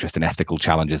more interesting ethical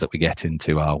challenges that we get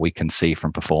into are, we can see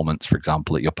from performance, for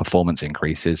example, that your performance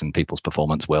increases and people's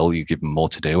performance will. You give them more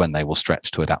to do and they will stretch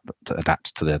to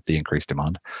adapt to the increased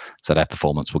demand. So their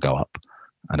performance will go up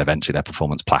and eventually their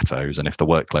performance plateaus. And if the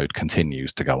workload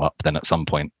continues to go up, then at some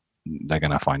point they're going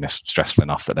to find this stressful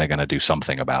enough that they're going to do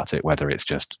something about it, whether it's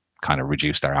just kind of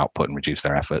reduce their output and reduce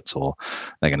their efforts, or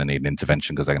they're going to need an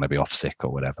intervention because they're going to be off sick or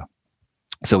whatever.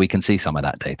 So we can see some of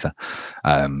that data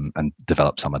and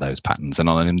develop some of those patterns. And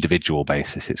on an individual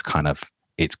basis, it's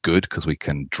good because we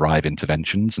can drive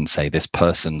interventions and say this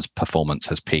person's performance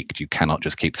has peaked. You cannot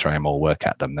just keep throwing more work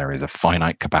at them. There is a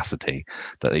finite capacity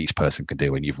that each person can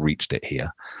do, and you've reached it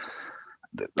here.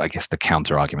 I guess the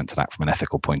counter argument to that from an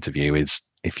ethical point of view is,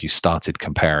 if you started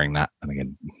comparing that, and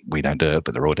again, we don't do it,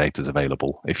 but the raw data is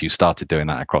available. If you started doing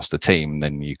that across the team,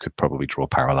 then you could probably draw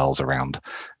parallels around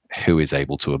who is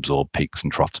able to absorb peaks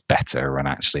and troughs better. And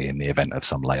actually, in the event of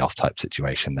some layoff type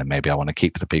situation, then maybe I want to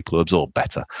keep the people who absorb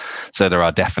better. So there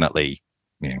are definitely,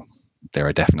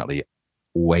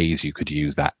 ways you could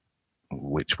use that,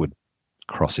 which would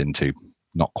cross into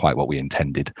not quite what we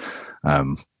intended.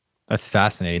 That's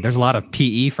fascinating. There's a lot of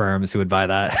PE firms who would buy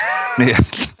that.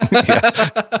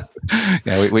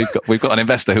 We've got an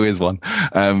investor who is one.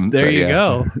 There you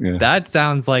go. Yeah. That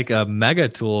sounds like a mega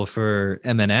tool for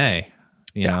M&A.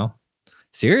 You know,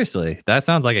 seriously, that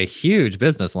sounds like a huge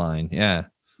business line. Yeah.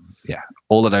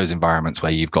 All of those environments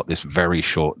where you've got this very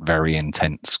short, very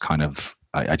intense kind of.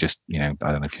 I just, I don't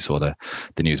know if you saw the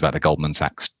news about the Goldman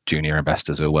Sachs junior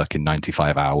investors who are working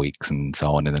 95-hour weeks and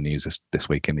so on in the news this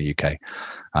week in the UK.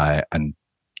 And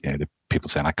the people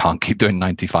saying, I can't keep doing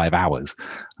 95 hours.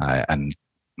 And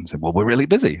I said, well, we're really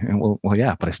busy. And well,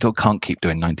 yeah, but I still can't keep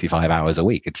doing 95 hours a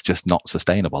week. It's just not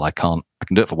sustainable. I can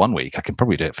do it for 1 week. I can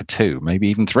probably do it for 2, maybe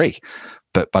even 3.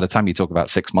 But by the time you talk about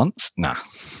 6 months, nah.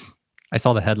 I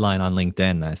saw the headline on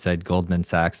LinkedIn that said Goldman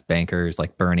Sachs bankers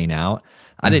like burning out.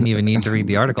 I didn't even need to read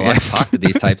the article. I've talked to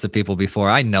these types of people before.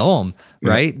 I know them,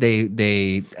 right?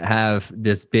 They have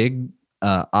this big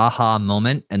aha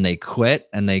moment and they quit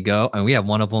and they go. And we have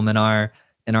one of them in our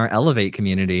Elevate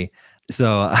community.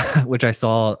 So, which I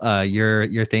saw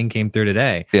your thing came through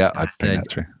today. Yeah, I said, that's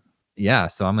true. Yeah,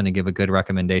 so I'm going to give a good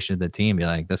recommendation to the team. Be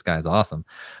like, this guy's awesome.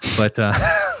 But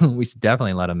we should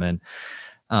definitely let him in.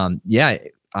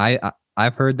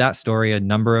 I've heard that story a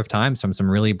number of times from some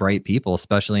really bright people,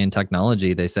 especially in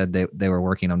technology. They said they were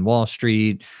working on Wall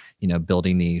Street,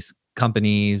 building these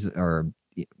companies or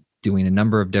doing a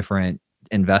number of different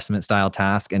investment style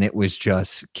tasks. And it was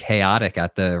just chaotic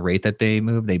at the rate that they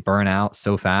moved. They burn out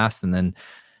so fast. And then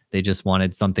they just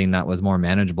wanted something that was more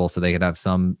manageable so they could have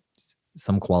some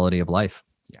quality of life.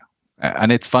 Yeah.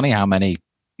 And it's funny how many,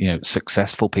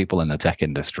 successful people in the tech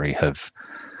industry have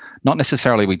not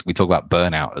necessarily, we talk about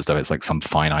burnout as though it's like some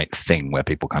finite thing where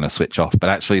people kind of switch off, but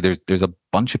actually there's a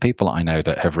bunch of people I know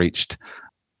that have reached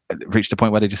a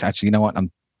point where they just actually,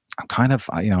 I'm kind of,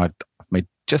 I've made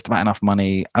just about enough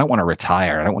money. I don't want to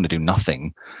retire. I don't want to do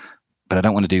nothing, but I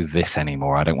don't want to do this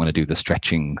anymore. I don't want to do the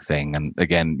stretching thing. And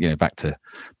again, back to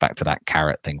that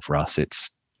carrot thing for us,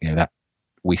 it's, that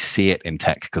we see it in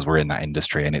tech because we're in that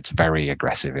industry and it's very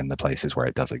aggressive in the places where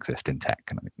it does exist in tech.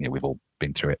 And we've all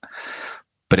been through it.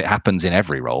 But it happens in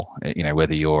every role,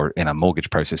 whether you're in a mortgage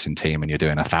processing team and you're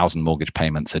doing 1,000 mortgage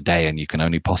payments a day and you can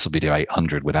only possibly do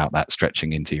 800 without that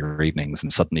stretching into your evenings.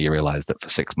 And suddenly you realize that for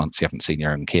 6 months, you haven't seen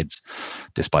your own kids,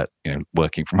 despite,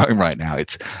 working from home right now.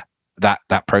 It's that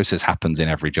process happens in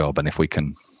every job. And if we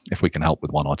can help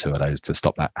with 1 or 2 of those to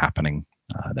stop that happening,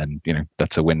 then,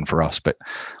 that's a win for us. But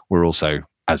we're also,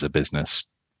 as a business,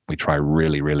 we try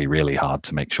really, really, really hard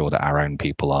to make sure that our own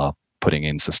people are putting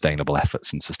in sustainable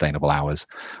efforts and sustainable hours,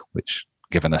 which,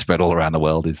 given they're spread all around the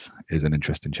world, is an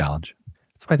interesting challenge.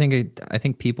 That's why I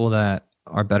think people that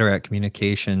are better at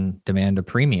communication demand a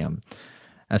premium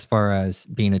as far as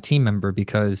being a team member,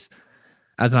 because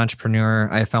as an entrepreneur,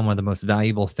 I have found one of the most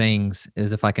valuable things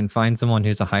is if I can find someone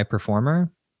who's a high performer,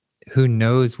 who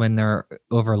knows when they're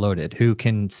overloaded, who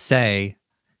can say,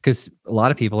 because a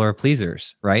lot of people are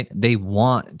pleasers, right? They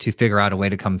want to figure out a way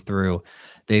to come through.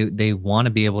 They want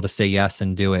to be able to say yes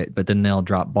and do it, but then they'll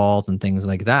drop balls and things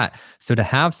like that. So to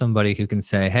have somebody who can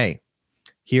say, hey,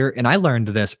 here, and I learned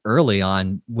this early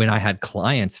on when I had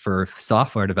clients for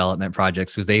software development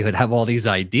projects, because they would have all these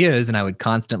ideas and I would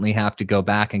constantly have to go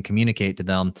back and communicate to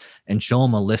them and show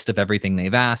them a list of everything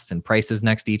they've asked and prices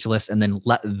next to each list, and then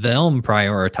let them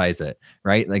prioritize it,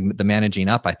 right? Like the managing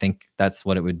up, I think that's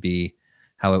what it would be,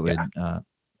 how it would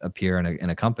appear in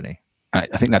a company. I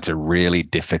think that's a really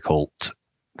difficult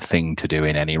thing to do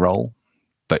in any role.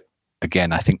 But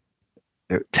again, I think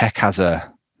tech has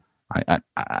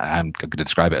I'm going to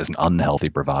describe it as an unhealthy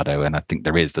bravado. And I think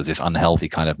there's this unhealthy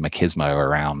kind of machismo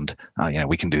around,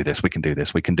 we can do this, we can do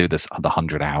this the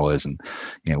 100 hours, and,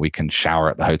 we can shower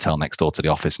at the hotel next door to the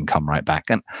office and come right back.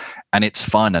 And it's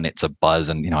fun and it's a buzz.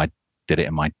 And, I did it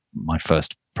in my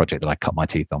first project that I cut my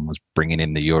teeth on, was bringing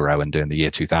in the euro and doing the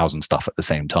year 2000 stuff at the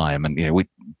same time. And,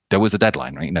 there was a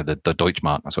deadline, right? The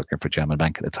Deutschmark, I was working for a German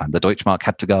bank at the time, the Deutschmark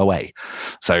had to go away.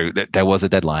 So there was a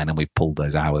deadline and we pulled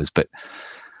those hours, but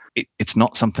it's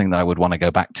not something that I would want to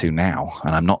go back to now.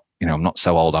 And I'm not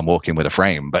so old, I'm walking with a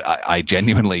frame, but I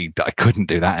genuinely, I couldn't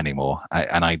do that anymore.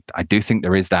 I do think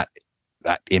there is that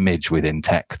image within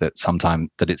tech that sometimes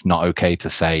that it's not okay to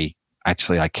say,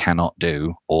 actually, I cannot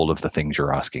do all of the things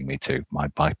you're asking me to. My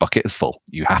bucket is full.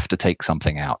 You have to take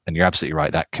something out. And you're absolutely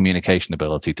right. That communication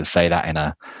ability to say that in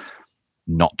a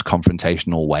not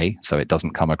confrontational way, so it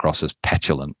doesn't come across as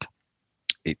petulant,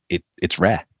 it's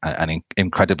rare, and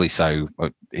incredibly so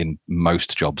in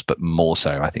most jobs, but more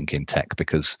so I think in tech,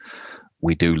 because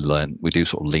we do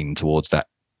sort of lean towards that.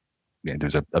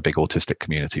 There's a big autistic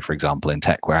community, for example, in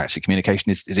tech, where actually communication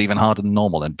is even harder than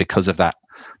normal, and because of that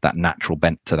natural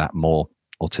bent to that more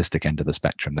autistic end of the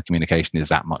spectrum, the communication is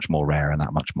that much more rare and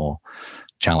that much more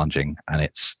challenging. And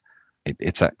it's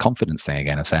that confidence thing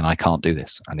again of saying, I can't do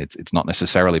this, and it's not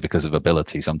necessarily because of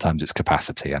ability. Sometimes it's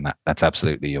capacity, and that's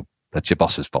absolutely that's your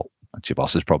boss's fault. That's your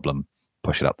boss's problem.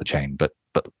 Push it up the chain. But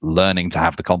learning to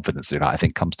have the confidence to do that, I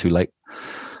think, comes too late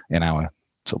in our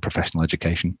sort of professional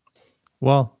education.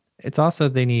 Well, it's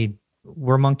also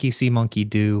we're monkey see, monkey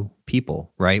do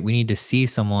people, right? We need to see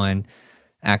someone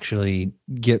actually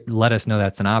let us know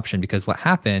that's an option, because what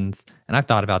happens, and I've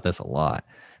thought about this a lot,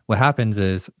 what happens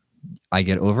is I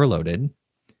get overloaded,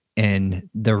 and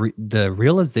the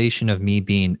realization of me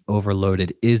being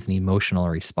overloaded is an emotional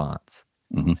response.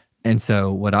 Mm-hmm. And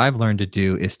so what I've learned to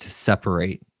do is to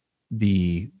separate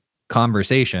the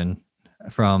conversation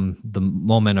from the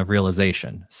moment of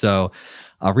realization. So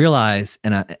I'll realize,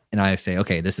 and I say,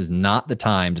 okay, this is not the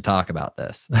time to talk about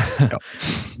this. Yep.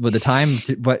 But the time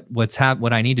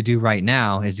what I need to do right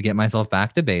now is to get myself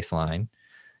back to baseline,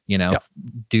 yep.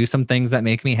 Do some things that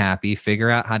make me happy,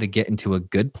 figure out how to get into a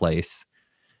good place.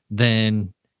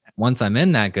 Then once I'm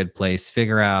in that good place,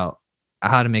 figure out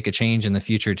how to make a change in the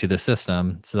future to the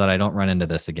system so that I don't run into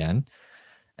this again.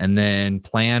 And then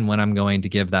plan when I'm going to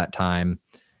give that time,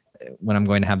 when I'm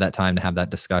going to have that time to have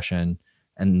that discussion.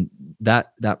 And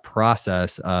that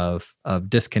process of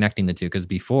disconnecting the two, because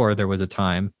before there was a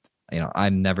time,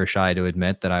 I'm never shy to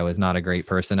admit that I was not a great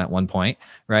person at one point,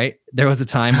 right? There was a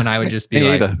time when I would just be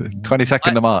like,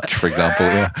 22nd of March, for example.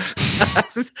 Yeah.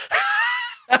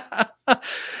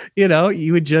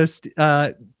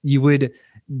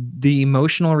 The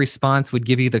emotional response would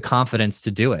give you the confidence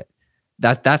to do it.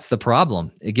 That's the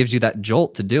problem. It gives you that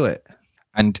jolt to do it.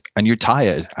 And you're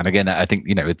tired. And again, I think,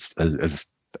 it's as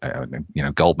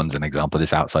Goldman's an example of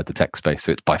this outside the tech space.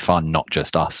 So it's by far not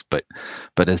just us, but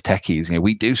as techies,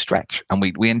 we do stretch and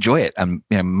we enjoy it. And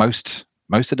most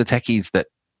of the techies that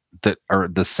are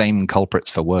the same culprits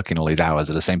for working all these hours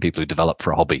are the same people who develop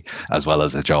for a hobby as well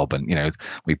as a job. And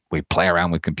we play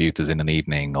around with computers in an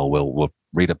evening, or we'll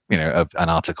read an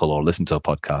article or listen to a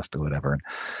podcast or whatever. And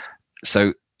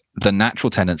so the natural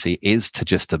tendency is to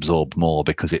just absorb more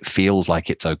because it feels like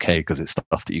it's okay, because it's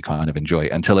stuff that you kind of enjoy,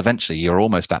 until eventually you're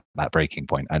almost at that breaking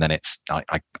point, and then it's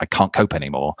I can't cope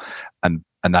anymore, and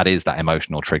that is that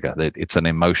emotional trigger. It's an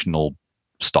emotional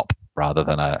stop rather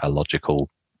than a logical,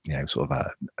 sort of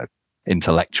a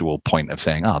intellectual point of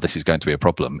saying, this is going to be a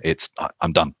problem. It's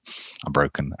I'm done, I'm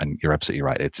broken. And you're absolutely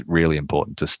right. It's really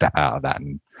important to step out of that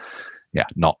and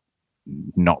not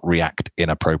react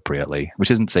inappropriately,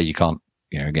 which isn't to say you can't.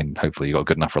 Again, hopefully you've got a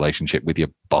good enough relationship with your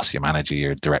boss, your manager,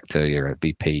 your director, your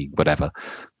VP, whatever.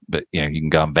 But, you can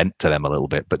go and vent to them a little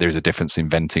bit, but there's a difference in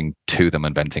venting to them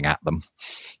and venting at them.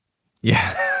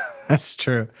 Yeah, that's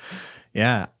true.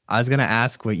 Yeah. I was going to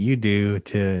ask what you do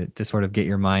to sort of get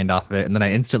your mind off of it. And then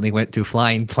I instantly went to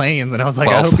flying planes, and I was like,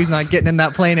 I hope he's not getting in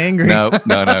that plane angry. No.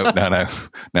 I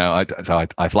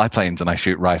fly planes and I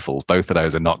shoot rifles. Both of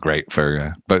those are not great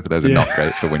for not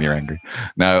great for when you're angry.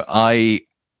 No,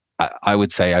 I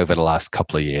would say over the last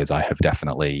couple of years, I have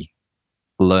definitely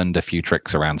learned a few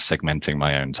tricks around segmenting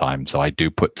my own time. So I do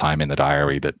put time in the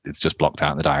diary that it's just blocked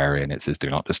out in the diary, and it says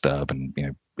do not disturb. And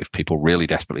if people really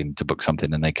desperately need to book something,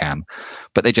 then they can,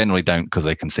 but they generally don't, because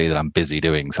they can see that I'm busy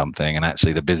doing something. And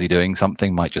actually the busy doing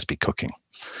something might just be cooking.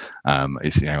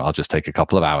 I'll just take a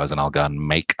couple of hours and I'll go and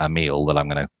make a meal that I'm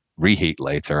going to reheat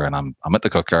later, and I'm at the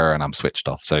cooker and I'm switched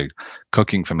off. So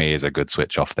cooking for me is a good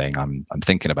switch off thing. I'm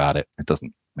thinking about it. It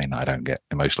doesn't mean I don't get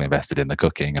emotionally invested in the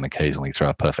cooking and occasionally throw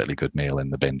a perfectly good meal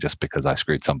in the bin just because I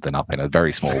screwed something up in a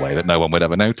very small way that no one would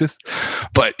ever notice.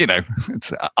 But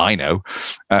I know.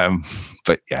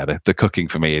 But yeah, the cooking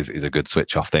for me is a good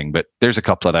switch off thing. But there's a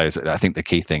couple of those. I think the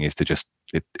key thing is to just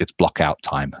it's block out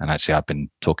time. And actually, I've been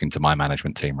talking to my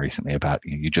management team recently about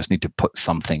you just need to put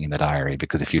something in the diary,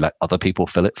 because if you let other people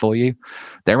fill it for you,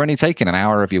 they're only taking an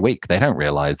hour of your week. They don't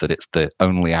realize that it's the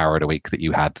only hour of the week that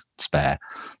you had spare.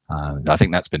 I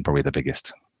think that's been probably the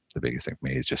biggest thing for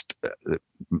me, is just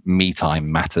me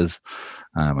time matters.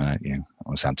 I want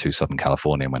to sound too Southern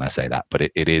Californian when I say that, but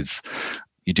it is,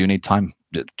 you do need time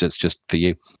just for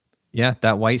you. Yeah,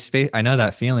 that white space. I know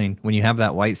that feeling when you have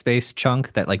that white space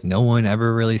chunk that like no one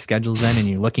ever really schedules in and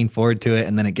you're looking forward to it.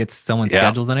 And then it gets someone Yeah.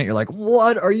 schedules in it. You're like,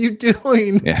 what are you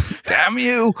doing? Yeah. Damn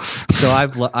you. So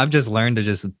I've just learned to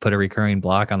just put a recurring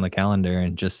block on the calendar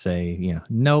and just say,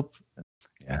 nope.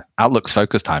 Yeah. Outlook's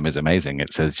focus time is amazing.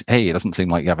 It says, hey, it doesn't seem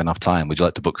like you have enough time. Would you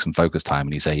like to book some focus time?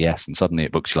 And you say yes. And suddenly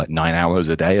it books you like 9 hours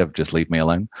a day of just leave me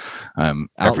alone.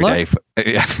 Every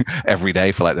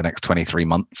day for like the next 23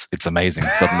 months. It's amazing.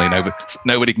 Suddenly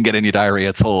nobody can get in your diary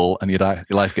at all. And your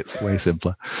life gets way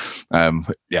simpler.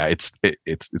 Yeah,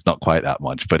 it's not quite that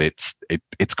much, but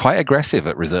it's quite aggressive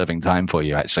at reserving time for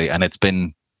you actually. And it's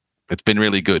been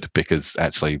really good because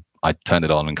actually I turned it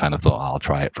on and kind of thought, I'll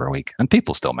try it for a week. And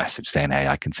people still message saying, hey,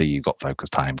 I can see you've got focus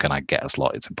time. Can I get a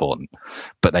slot? It's important.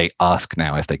 But they ask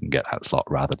now if they can get that slot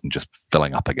rather than just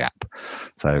filling up a gap.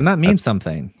 So and that means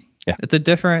something. Yeah. It's a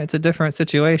different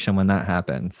situation when that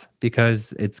happens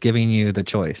because it's giving you the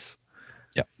choice.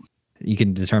 Yeah. You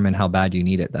can determine how bad you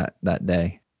need it that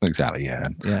day. Exactly, yeah.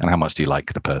 And how much do you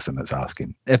like the person that's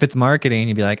asking? If it's marketing,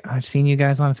 you'd be like, I've seen you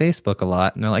guys on Facebook a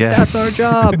lot. And they're like, that's our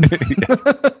job.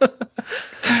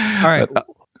 All right.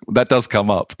 That does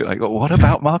come up. Like, well, what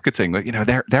about marketing? Like,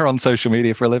 they're on social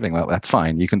media for a living. Well, that's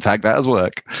fine. You can tag that as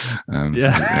work.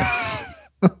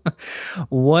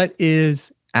 What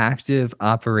is active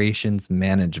operations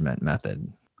management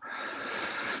method?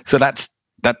 So that's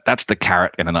the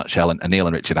carrot in a nutshell. And Neil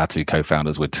and Richard, our two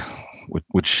co-founders, would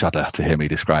shudder to hear me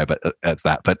describe it as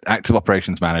that. But active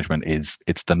operations management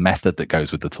it's the method that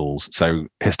goes with the tools. So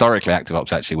historically,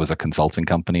 ActiveOps actually was a consulting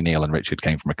company. Neil and Richard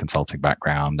came from a consulting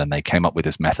background, and they came up with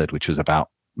this method, which was about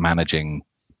managing,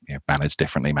 manage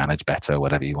differently, manage better,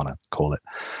 whatever you want to call it.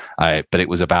 But it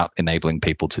was about enabling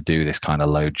people to do this kind of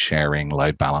load sharing,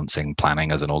 load balancing,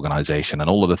 planning as an organization, and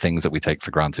all of the things that we take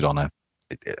for granted on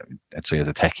actually as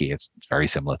a techie, it's very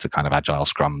similar to kind of agile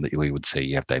scrum that we would see.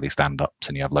 You have daily stand-ups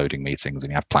and you have loading meetings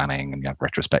and you have planning and you have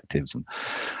retrospectives,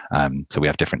 and so we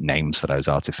have different names for those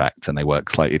artifacts, and they work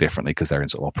slightly differently because they're in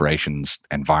sort of operations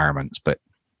environments, but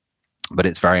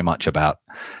it's very much about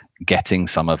getting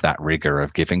some of that rigor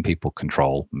of giving people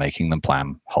control, making them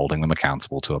plan, holding them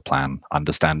accountable to a plan,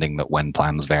 understanding that when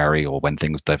plans vary or when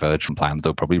things diverge from plans, there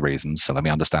are probably reasons. So let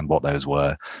me understand what those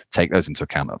were, take those into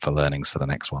account for learnings for the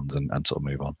next ones, and sort of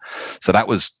move on. So that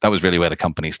was really where the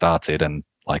company started. And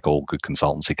like all good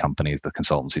consultancy companies, the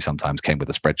consultancy sometimes came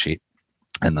with a spreadsheet.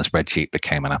 And the spreadsheet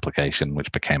became an application,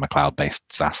 which became a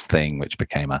cloud-based SaaS thing, which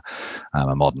became a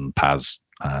modern PaaS,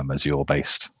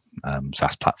 Azure-based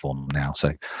SaaS platform now.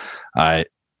 So,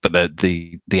 but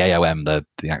the AOM,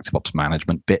 the Active Ops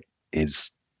management bit,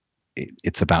 it's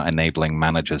about enabling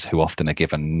managers who often are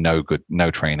given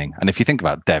no training. And if you think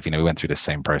about dev, we went through the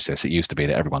same process. It used to be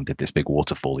that everyone did this big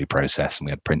waterfall-y process, and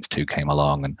we had Prince 2 came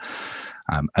along,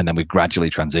 and then we gradually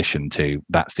transitioned to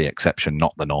that's the exception,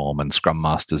 not the norm. And Scrum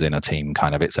Masters in a team,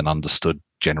 kind of, it's an understood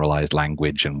generalized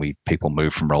language, and people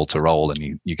move from role to role, and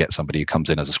you get somebody who comes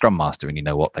in as a Scrum Master and you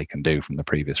know what they can do from the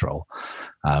previous role.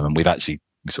 And we've actually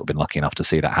sort of been lucky enough to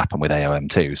see that happen with AOM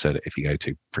too. So that if you go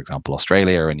to, for example,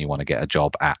 Australia, and you want to get a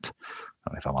job at, I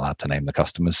don't know if I'm allowed to name the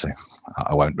customers, so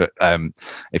I won't, but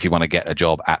if you want to get a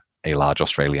job at a large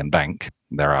Australian bank,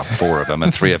 there are 4 of them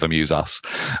and 3 of them use us.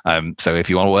 So if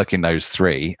you want to work in those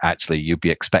 3, actually you'd be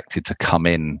expected to come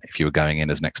in, if you were going in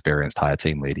as an experienced higher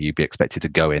team leader, you'd be expected to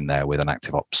go in there with an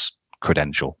ActiveOps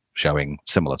credential showing,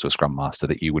 similar to a Scrum Master,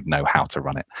 that you would know how to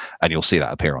run it. And you'll see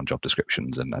that appear on job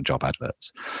descriptions and job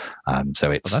adverts.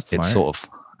 So it's sort of,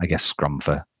 I guess, Scrum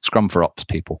for ops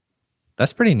people.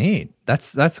 That's pretty neat.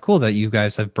 That's cool that you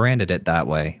guys have branded it that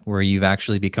way, where you've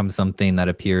actually become something that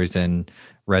appears in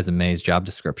resumes, job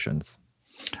descriptions.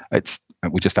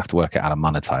 We just have to work out how to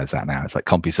monetize that now. It's like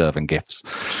CompuServe and GIFs.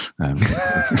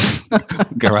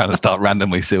 Go around and start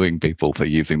randomly suing people for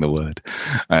using the word.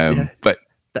 But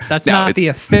that's not the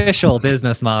official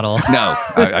business model. No,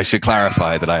 I should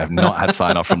clarify that I have not had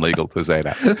sign off from legal to say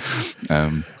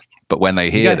that. But when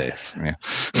they hear this, they're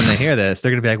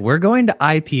going to be like, we're going to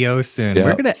IPO soon. Yeah.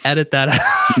 We're going to edit that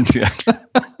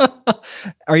out.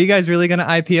 Are you guys really going to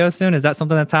IPO soon? Is that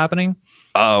something that's happening?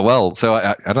 Well, so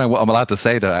I don't know what I'm allowed to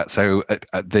say to that. So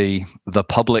the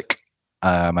public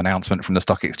announcement from the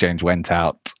stock exchange went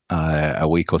out a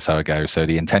week or so ago. So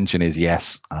the intention is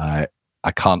yes. I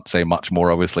can't say much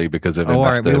more, obviously, because of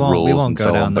investor rules. We won't and go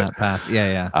so down on, that path.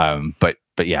 Yeah.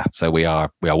 But yeah, so we are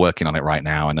working on it right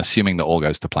now, and assuming that all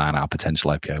goes to plan, our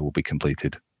potential IPO will be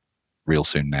completed real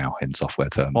soon now in software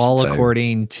terms. All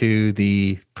according to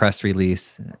the press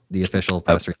release, the official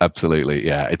press release. Absolutely,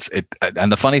 yeah.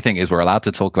 And the funny thing is, we're allowed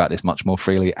to talk about this much more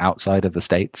freely outside of the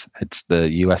States. It's the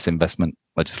US investment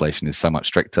legislation is so much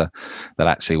stricter that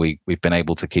actually we've been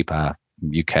able to keep our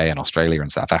UK and Australia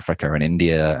and South Africa and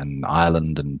India and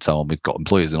Ireland and so on. We've got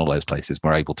employees in all those places.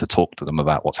 We're able to talk to them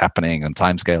about what's happening and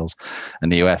timescales.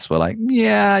 And the US, we're like,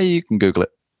 yeah, you can Google it.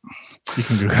 You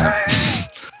can Google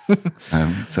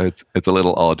it. So it's a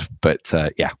little odd, but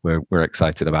yeah, we're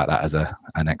excited about that as a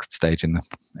next stage in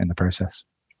the process.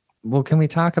 Well, can we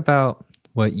talk about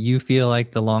what you feel like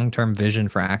the long-term vision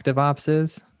for ActiveOps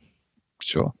is?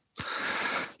 Sure.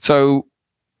 So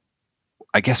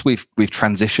I guess we've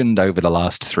transitioned over the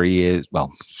last 3 years, well,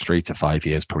 3 to 5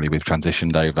 years probably. We've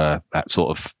transitioned over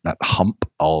that hump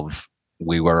of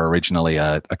we were originally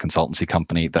a consultancy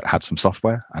company that had some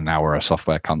software, and now we're a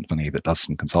software company that does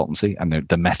some consultancy, and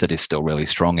the method is still really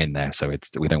strong in there. So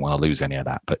we don't want to lose any of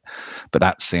that, but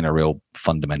that's seen a real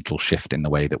fundamental shift in the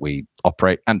way that we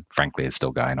operate, and frankly, it's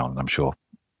still going on. And I'm sure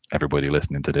everybody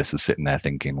listening to this is sitting there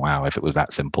thinking, wow, if it was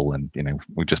that simple and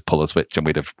we just pull a switch and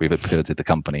we've pivoted the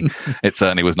company. It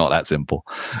certainly was not that simple.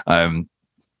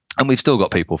 And we've still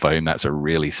got people for whom that's a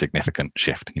really significant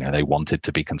shift. They wanted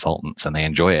to be consultants and they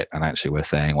enjoy it. And actually we're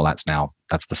saying, well,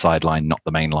 that's the sideline, not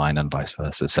the main line, and vice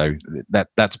versa. So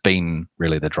that's been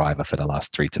really the driver for the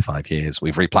last 3 to 5 years.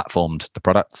 We've replatformed the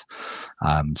products.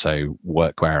 So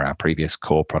Workware, our previous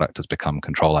core product, has become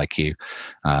Control IQ,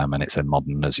 and it's a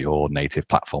modern Azure native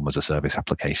platform as a service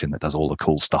application that does all the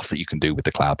cool stuff that you can do with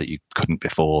the cloud that you couldn't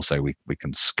before. So we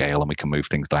can scale and we can move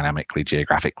things dynamically,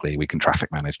 geographically. We can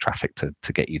traffic manage traffic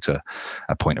to get you to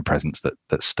a point of presence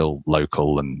that's still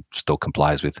local and still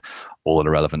complies with all of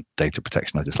the relevant data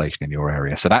protection legislation in your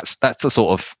area. So that's the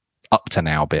sort of up to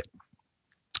now bit.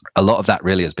 A lot of that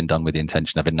really has been done with the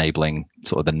intention of enabling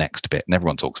sort of the next bit. And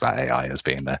everyone talks about AI as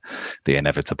being the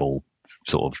inevitable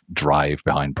sort of drive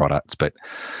behind products, but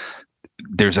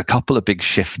there's a couple of big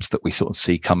shifts that we sort of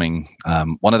see coming.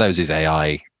 One of those is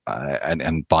AI.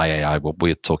 And by AI, what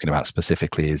we're talking about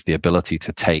specifically is the ability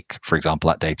to take, for example,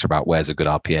 that data about where's a good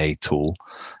RPA tool.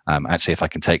 Actually, if I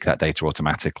can take that data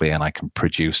automatically and I can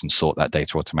produce and sort that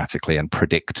data automatically and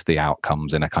predict the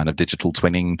outcomes in a kind of digital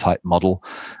twinning type model,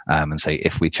 and say,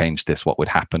 if we change this, what would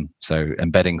happen? So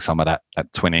embedding some of that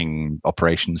twinning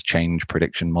operations change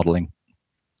prediction modeling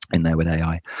in there with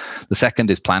AI. The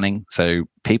second is planning. So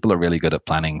people are really good at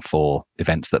planning for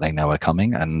events that they know are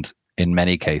coming. And in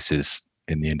many cases,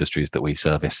 in the industries that we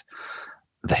service,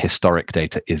 the historic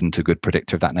data isn't a good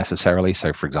predictor of that necessarily.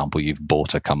 So for example, you've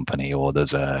bought a company, or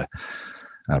there's a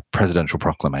presidential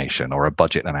proclamation or a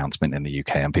budget announcement in the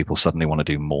UK, and people suddenly want to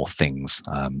do more things.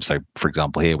 So for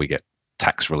example, here we get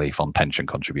tax relief on pension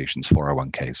contributions,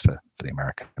 401ks for the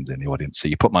Americans in the audience. So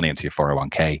you put money into your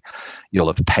 401k,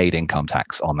 you'll have paid income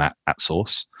tax on that at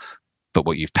source, but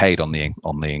what you've paid on the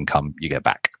income you get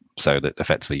back. So that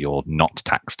effectively you're not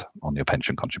taxed on your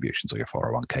pension contributions or your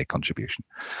 401k contribution.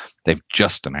 They've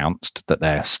just announced that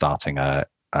they're starting a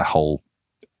whole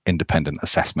independent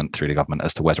assessment through the government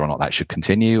as to whether or not that should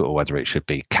continue or whether it should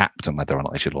be capped and whether or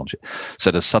not they should launch it. So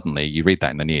there's suddenly, you read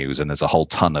that in the news, and there's a whole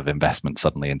ton of investment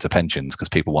suddenly into pensions because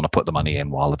people want to put the money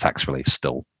in while the tax relief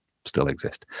still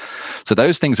exist. So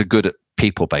those things are good at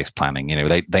people-based planning.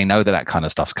 They know that kind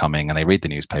of stuff's coming, and they read the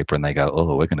newspaper and they go,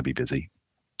 oh, we're going to be busy.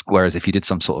 Whereas if you did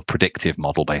some sort of predictive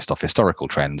model based off historical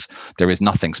trends, there is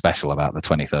nothing special about the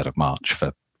 23rd of March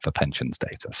for pensions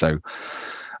data. So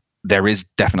there is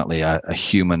definitely a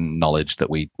human knowledge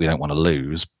that we don't want to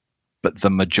lose. But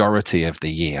the majority of the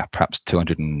year, perhaps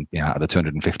 200 out of the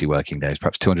 250 working days,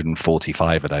 perhaps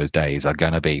 245 of those days are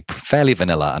going to be fairly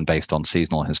vanilla and based on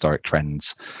seasonal and historic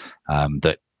trends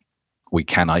that we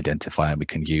can identify and we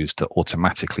can use to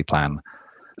automatically plan,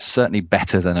 certainly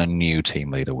better than a new team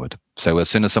leader would. So as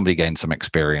soon as somebody gains some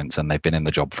experience and they've been in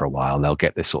the job for a while, they'll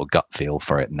get this sort of gut feel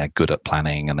for it, and they're good at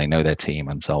planning and they know their team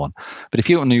and so on. But if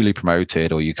you're newly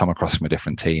promoted or you come across from a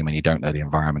different team and you don't know the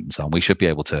environment and so on, we should be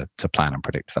able to plan and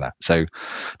predict for that. So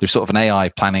there's sort of an AI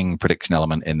planning prediction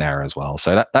element in there as well.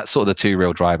 So that's sort of the two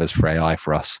real drivers for AI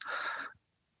for us.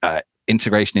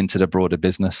 Integration into the broader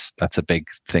business, that's a big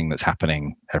thing that's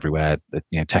happening everywhere.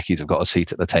 Techies have got a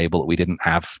seat at the table that we didn't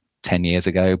have 10 years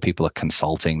ago. People are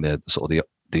consulting the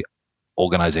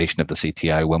organization of the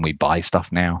CTO when we buy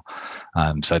stuff now.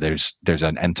 So there's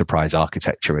an enterprise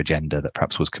architecture agenda that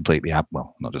perhaps was completely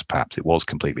not just perhaps, it was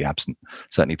completely absent,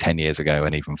 certainly 10 years ago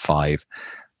and even 5.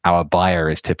 Our buyer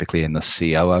is typically in the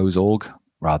COO's org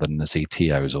rather than the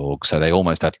CTO's org. So they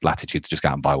almost had latitude to just go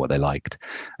out and buy what they liked.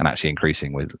 And actually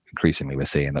increasingly we're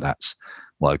seeing that's,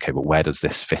 well, okay, but where does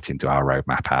this fit into our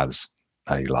roadmap as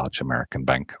a large American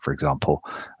bank, for example,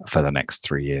 for the next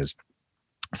 3 years,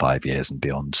 5 years and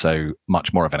beyond. So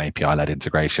much more of an API-led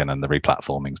integration, and the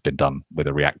replatforming's been done with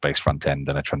a React-based front end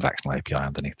and a transactional API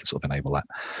underneath to sort of enable that.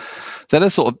 So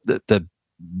that's sort of the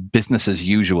business as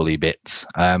usually bits.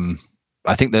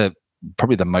 I think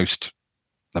probably the most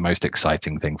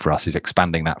exciting thing for us is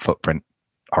expanding that footprint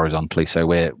horizontally. So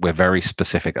we're very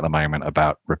specific at the moment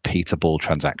about repeatable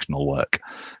transactional work.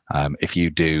 If you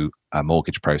do a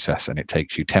mortgage process and it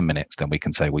takes you 10 minutes, then we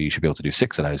can say, well, you should be able to do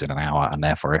 6 of those in an hour. And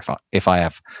therefore, if I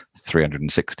have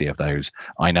 360 of those,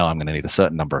 I know I'm going to need a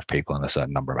certain number of people and a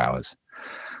certain number of hours.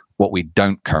 What we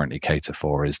don't currently cater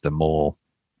for is the more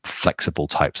flexible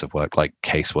types of work, like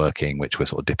case working, which we're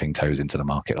sort of dipping toes into the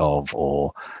market of,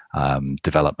 or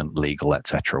development, legal,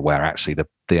 etc., where actually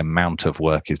the amount of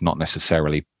work is not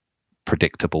necessarily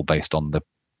predictable based on the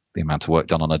amount of work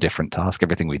done on a different task.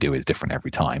 Everything we do is different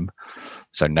every time.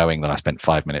 So knowing that I spent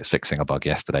 5 minutes fixing a bug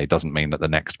yesterday doesn't mean that the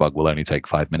next bug will only take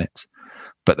 5 minutes,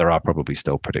 but there are probably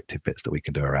still predictive bits that we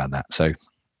can do around that. So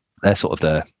they're sort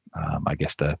of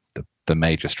the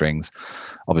major strings.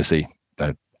 Obviously,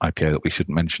 the IPO that we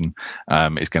shouldn't mention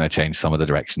is going to change some of the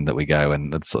direction that we go,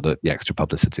 and sort of the extra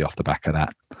publicity off the back of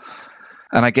that.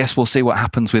 And I guess we'll see what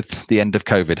happens with the end of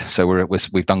COVID. So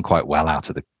we've done quite well out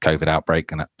of the COVID outbreak,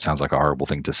 and it sounds like a horrible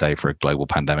thing to say for a global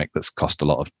pandemic that's cost a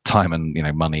lot of time and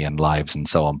money and lives and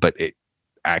so on. But it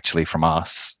actually, from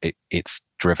us, it's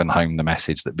driven home the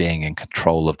message that being in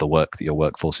control of the work that your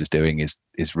workforce is doing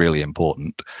is really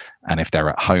important. And if they're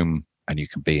at home and you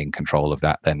can be in control of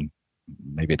that, then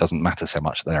maybe it doesn't matter so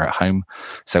much that they're at home.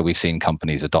 So we've seen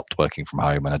companies adopt working from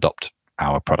home and adopt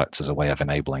our products as a way of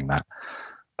enabling that.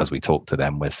 As we talk to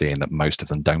them, we're seeing that most of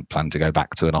them don't plan to go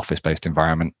back to an office-based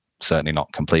environment, certainly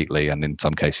not completely, and in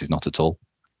some cases not at all.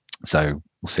 So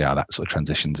we'll see how that sort of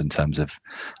transitions in terms of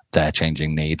their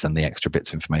changing needs and the extra bits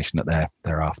of information that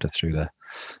they're after through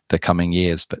the coming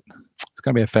years. But it's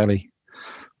going to be a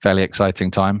fairly exciting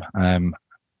time.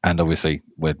 And obviously,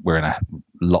 we're in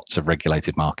lots of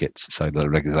regulated markets, so the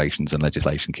regulations and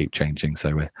legislation keep changing.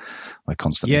 So we're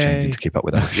constantly changing to keep up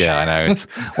with that. Yeah, I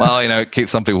know. It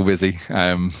keeps some people busy.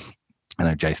 I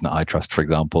know Jason at iTrust, for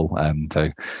example. So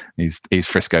he's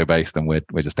Frisco based, and we're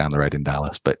just down the road in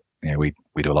Dallas. But we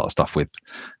do a lot of stuff with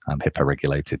HIPAA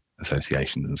regulated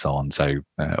associations and so on. So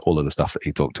all of the stuff that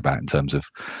he talked about in terms of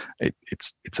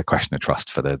it's a question of trust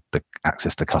for the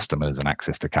access to customers and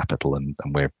access to capital, and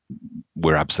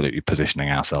we're absolutely positioning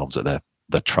ourselves at the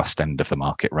trust end of the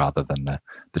market rather than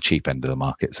the cheap end of the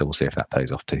market. So we'll see if that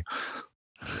pays off too.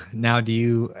 Now, do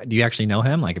you actually know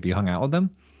him? Like, have you hung out with him?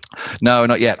 No,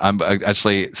 not yet. I'm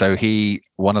actually, so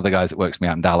one of the guys that works with me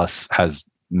out in Dallas has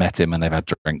met him and they've had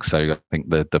drinks. So I think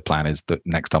the plan is that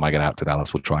next time I get out to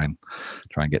Dallas, we'll try and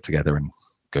get together and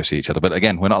go see each other. But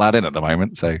again, we're not allowed in at the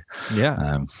moment. So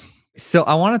yeah. So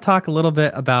I want to talk a little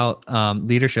bit about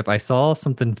leadership. I saw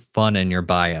something fun in your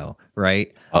bio,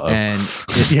 right? Uh-oh. And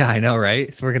yeah, I know,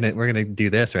 right? So we're gonna do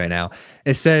this right now.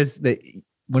 It says that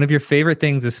one of your favorite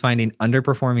things is finding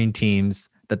underperforming teams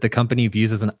that the company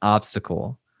views as an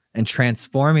obstacle and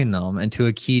transforming them into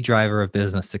a key driver of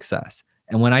business success.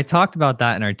 And when I talked about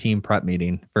that in our team prep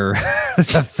meeting for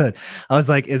this episode, I was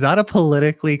like, is that a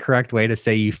politically correct way to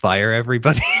say you fire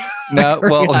everybody? No,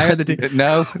 well,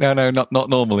 no, not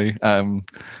normally.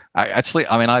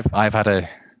 I've had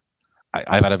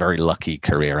a very lucky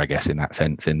career, I guess, in that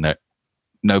sense, in that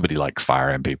nobody likes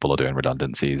firing people or doing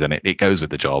redundancies, and it goes with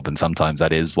the job. And sometimes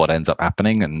that is what ends up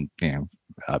happening. And,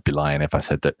 I'd be lying if I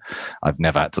said that I've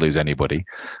never had to lose anybody.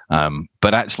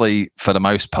 But actually, for the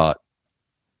most part,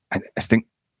 I think,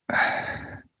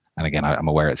 and again, I'm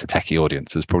aware it's a techie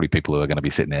audience. There's probably people who are going to be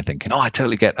sitting there thinking, oh, I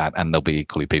totally get that. And there'll be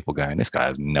equally people going, this guy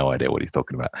has no idea what he's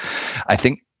talking about. I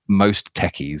think most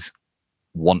techies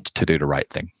want to do the right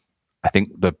thing. I think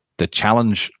the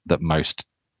challenge that most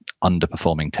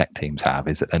underperforming tech teams have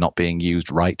is that they're not being used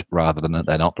right, rather than that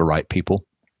they're not the right people.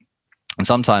 And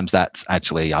sometimes that's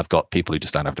actually, I've got people who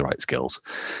just don't have the right skills,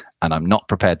 and I'm not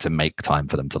prepared to make time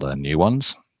for them to learn new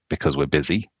ones because we're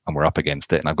busy and we're up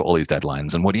against it. And I've got all these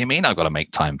deadlines. And what do you mean I've got to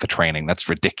make time for training? That's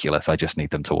ridiculous. I just need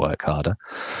them to work harder.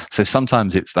 So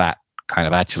sometimes it's that kind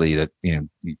of actually that,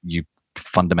 you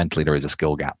fundamentally, there is a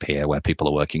skill gap here where people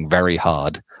are working very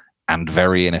hard and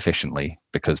very inefficiently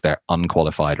because they're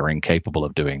unqualified or incapable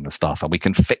of doing the stuff. And we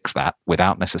can fix that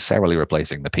without necessarily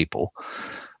replacing the people,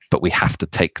 but we have to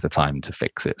take the time to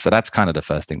fix it. So that's kind of the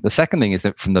first thing. The second thing is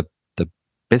that from the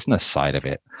business side of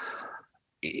it,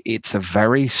 it's a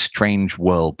very strange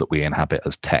world that we inhabit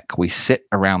as tech. We sit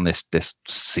around this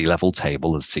C-level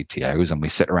table as CTOs, and we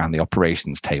sit around the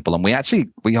operations table, and we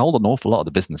hold an awful lot of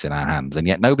the business in our hands, and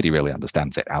yet nobody really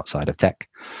understands it outside of tech.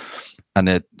 And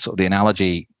the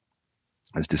analogy,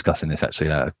 I was discussing this actually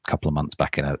a couple of months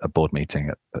back in a board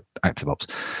meeting at ActiveOps.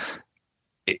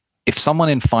 If someone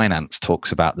in finance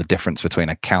talks about the difference between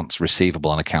accounts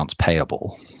receivable and accounts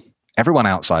payable, everyone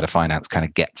outside of finance kind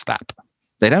of gets that.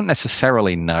 They don't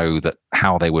necessarily know that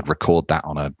how they would record that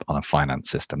on a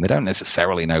finance system. They don't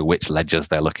necessarily know which ledgers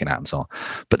they're looking at and so on,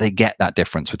 but they get that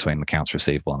difference between accounts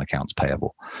receivable and accounts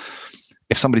payable.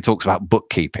 If somebody talks about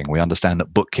bookkeeping, we understand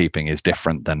that bookkeeping is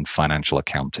different than financial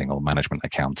accounting or management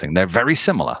accounting. They're very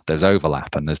similar. There's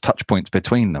overlap and there's touch points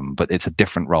between them, but it's a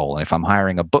different role. And if I'm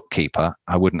hiring a bookkeeper,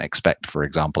 I wouldn't expect, for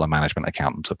example, a management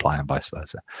accountant to apply and vice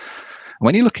versa.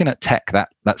 When you're looking at tech,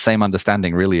 that same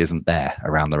understanding really isn't there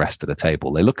around the rest of the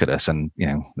table. They look at us and,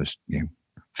 there's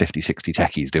 50, 60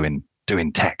 techies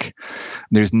doing tech.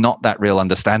 There's not that real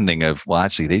understanding of, well,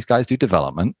 actually, these guys do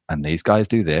development and these guys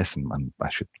do this. And I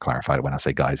should clarify that when I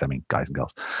say guys, I mean guys and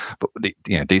girls. But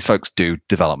these folks do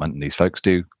development and these folks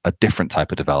do a different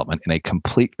type of development in a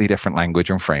completely different language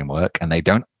and framework. And they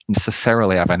don't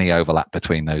necessarily have any overlap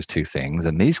between those two things.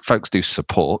 And these folks do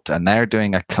support and they're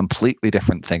doing a completely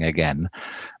different thing again.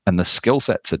 And the skill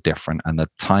sets are different and the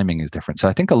timing is different. So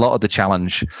I think a lot of the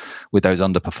challenge with those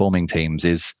underperforming teams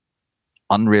is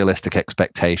unrealistic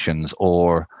expectations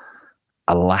or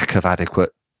a lack of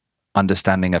adequate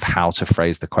understanding of how to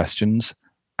phrase the questions.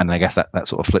 And I guess that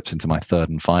sort of flips into my third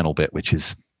and final bit, which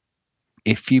is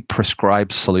if you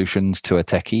prescribe solutions to a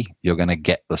techie, you're going to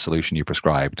get the solution you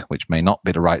prescribed, which may not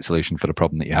be the right solution for the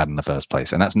problem that you had in the first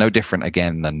place. And that's no different,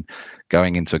 again, than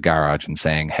going into a garage and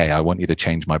saying, hey, I want you to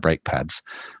change my brake pads.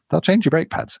 They'll change your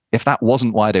brake pads. If that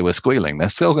wasn't why they were squealing, they're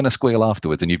still going to squeal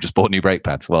afterwards, and you've just bought new brake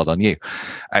pads. Well done, you.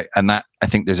 I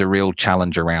think there's a real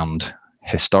challenge around,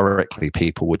 historically,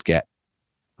 people would get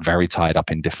very tied up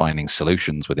in defining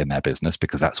solutions within their business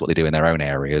because that's what they do in their own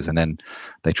areas. And then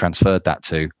they transferred that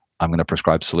to, I'm going to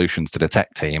prescribe solutions to the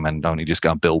tech team and only just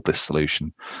go and build this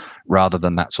solution, rather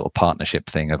than that sort of partnership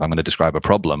thing of I'm going to describe a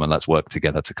problem and let's work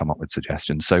together to come up with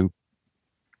suggestions. So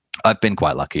I've been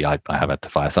quite lucky. I have had to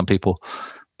fire some people,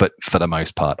 but for the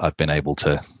most part, I've been able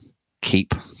to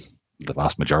keep the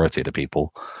vast majority of the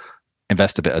people,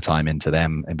 invest a bit of time into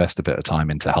them, invest a bit of time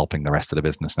into helping the rest of the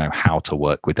business know how to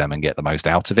work with them and get the most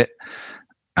out of it.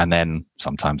 And then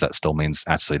sometimes that still means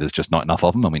actually there's just not enough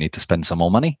of them and we need to spend some more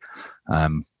money.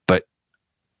 But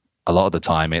a lot of the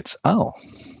time it's,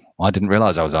 I didn't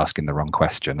realize I was asking the wrong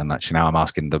question. And actually now I'm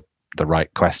asking the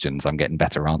right questions. I'm getting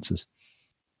better answers.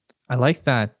 I like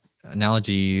that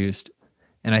analogy you used.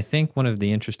 And I think one of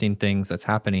the interesting things that's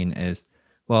happening is,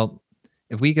 well,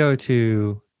 if we go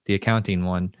to the accounting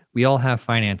one, we all have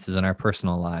finances in our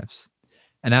personal lives.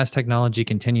 And as technology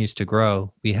continues to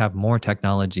grow, we have more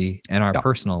technology in our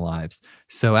personal lives.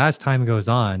 So as time goes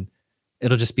on,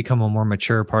 it'll just become a more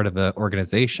mature part of the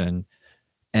organization.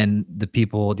 And the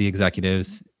people, the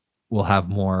executives, will have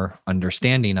more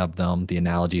understanding of them. The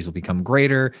analogies will become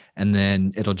greater. And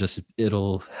then it'll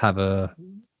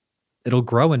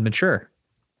grow and mature.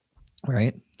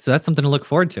 Right. So that's something to look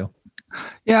forward to.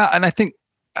 Yeah. And I think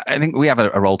we have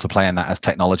a role to play in that as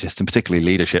technologists, and particularly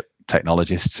leadership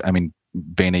technologists. I mean,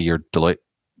 Bina, your Deloitte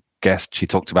guest, she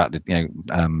talked about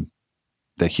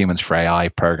the Humans for AI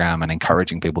program and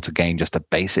encouraging people to gain just a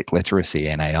basic literacy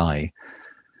in AI.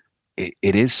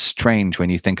 It is strange when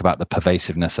you think about the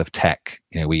pervasiveness of tech.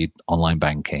 We online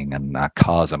banking and our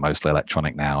cars are mostly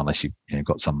electronic now, unless you've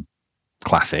got some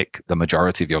classic. The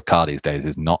majority of your car these days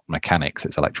is not mechanics,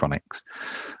 it's electronics.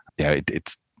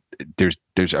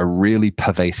 There's a really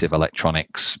pervasive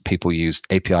electronics. People use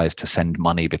APIs to send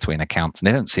money between accounts, and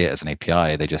they don't see it as an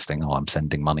API. They just think, I'm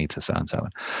sending money to so and so.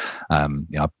 I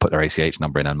put their ACH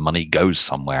number in and money goes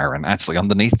somewhere. And actually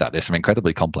underneath that, there's some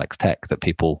incredibly complex tech that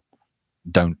people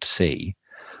don't see.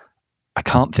 I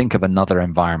can't think of another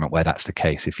environment where that's the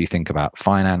case. If you think about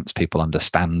finance, people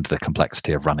understand the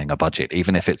complexity of running a budget,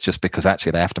 even if it's just because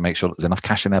actually they have to make sure that there's enough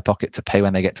cash in their pocket to pay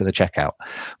when they get to the checkout.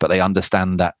 But they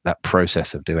understand that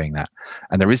process of doing that.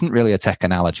 And there isn't really a tech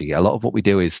analogy. A lot of what we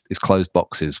do is closed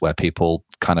boxes where people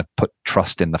kind of put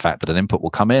trust in the fact that an input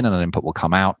will come in and an input will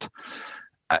come out,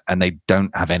 and they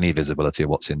don't have any visibility of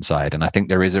what's inside. And I think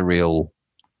there is a real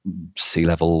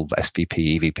C-level,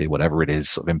 SVP, EVP, whatever it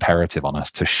is, sort of imperative on us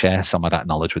to share some of that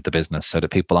knowledge with the business so that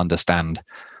people understand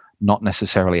not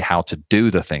necessarily how to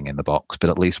do the thing in the box, but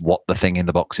at least what the thing in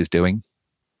the box is doing.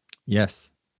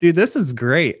 Yes. Dude, this is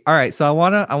great. All right. So I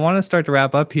want to start to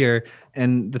wrap up here.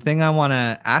 And the thing I want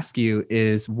to ask you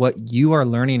is what you are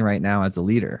learning right now as a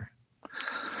leader.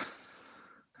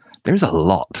 There's a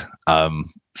lot.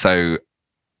 So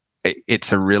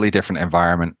it's a really different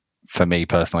environment for me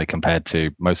personally compared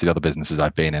to most of the other businesses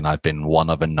I've been in. I've been one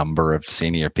of a number of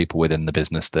senior people within the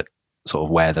business that sort of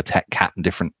wear the tech hat in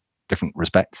different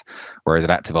respects. Whereas at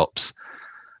ActiveOps,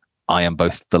 I am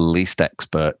both the least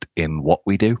expert in what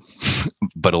we do,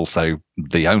 but also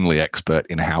the only expert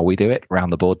in how we do it around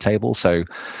the board table. So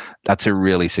that's a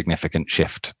really significant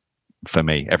shift for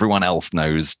me. Everyone else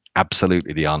knows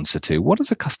absolutely the answer to what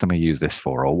does a customer use this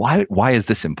for, or why is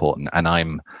this important? And I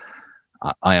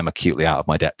am acutely out of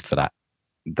my depth for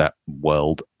that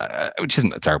world, which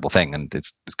isn't a terrible thing, and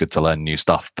it's good to learn new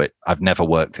stuff, but I've never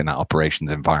worked in that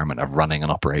operations environment of running an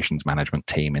operations management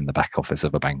team in the back office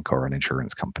of a bank or an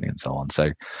insurance company and so on.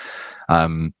 So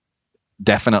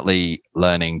definitely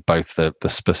learning both the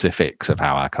specifics of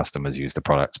how our customers use the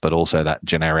products, but also that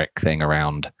generic thing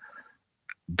around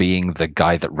being the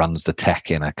guy that runs the tech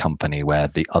in a company where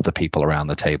the other people around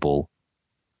the table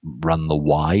run the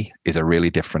why is a really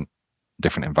different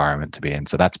environment to be in.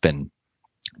 So that's been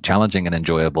challenging and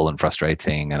enjoyable and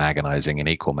frustrating and agonizing in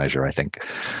equal measure, I think.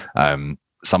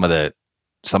 Some of the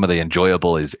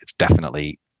enjoyable is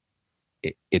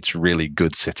it's really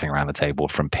good sitting around the table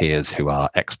from peers who are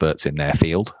experts in their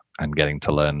field and getting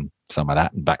to learn some of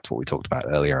that. And back to what we talked about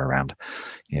earlier around,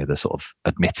 the sort of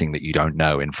admitting that you don't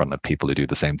know in front of people who do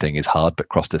the same thing is hard, but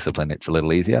cross-discipline, it's a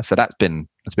little easier. So that's been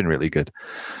really good.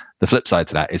 The flip side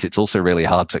to that is it's also really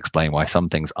hard to explain why some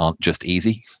things aren't just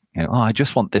easy. I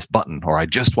just want this button, or I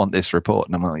just want this report.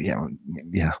 And I'm like,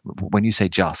 yeah. When you say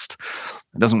just,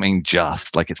 it doesn't mean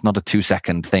just. Like, it's not a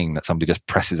 2-second thing that somebody just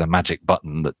presses a magic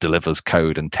button that delivers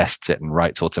code and tests it and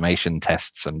writes automation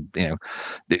tests. And,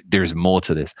 there's more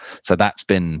to this. So that's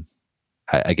been,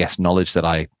 I guess, knowledge that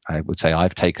I would say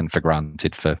I've taken for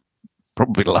granted for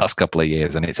probably the last couple of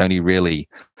years. And it's only really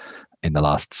in the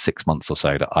last 6 months or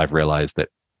so that I've realized that,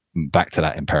 back to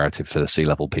that imperative for the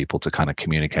C-level people to kind of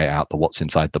communicate out the what's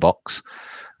inside the box.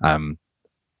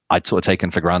 I'd sort of taken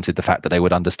for granted the fact that they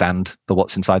would understand the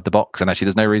what's inside the box, and actually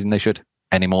there's no reason they should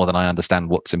any more than I understand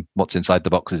what's inside the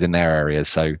boxes in their areas.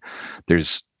 So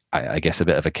there's, I guess, a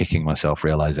bit of a kicking myself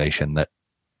realization that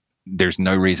there's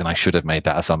no reason I should have made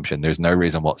that assumption. There's no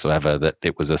reason whatsoever that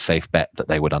it was a safe bet that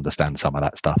they would understand some of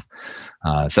that stuff.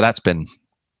 So that's been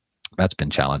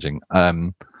challenging.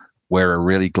 We're a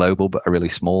really global but a really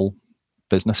small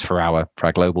business for our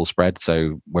global spread.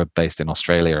 So we're based in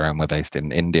Australia, and we're based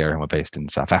in India, and we're based in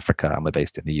South Africa, and we're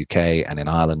based in the UK and in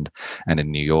Ireland and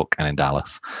in New York and in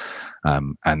Dallas.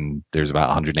 And there's about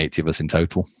 180 of us in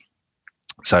total.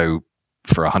 So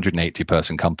for a 180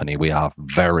 person company, we are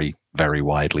very, very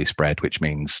widely spread, which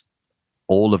means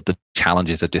all of the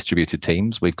challenges of distributed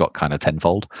teams, we've got kind of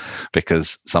tenfold,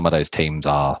 because some of those teams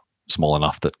are small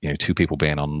enough that 2 people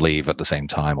being on leave at the same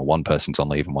time, or one person's on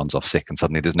leave and one's off sick, and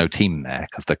suddenly there's no team there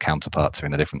because the counterparts are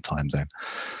in a different time zone.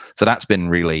 So that's been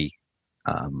really,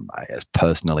 I guess,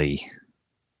 personally,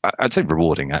 I'd say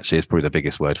rewarding, actually, is probably the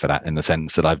biggest word for that, in the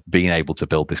sense that I've been able to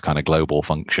build this kind of global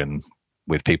function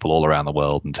with people all around the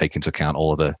world and take into account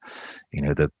all of the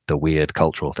the weird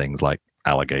cultural things like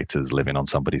alligators living on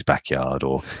somebody's backyard,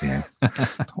 or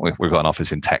we've got an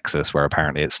office in Texas where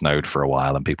apparently it snowed for a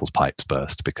while and people's pipes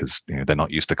burst because they're not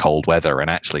used to cold weather, and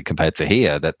actually compared to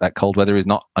here that cold weather is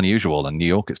not unusual, and New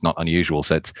York it's not unusual.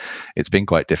 So it's been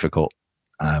quite difficult,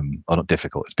 or not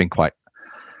difficult, it's been quite,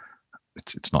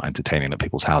 it's not entertaining that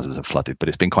people's houses have flooded, but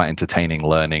it's been quite entertaining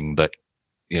learning that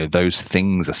those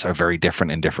things are so very different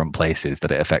in different places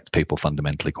that it affects people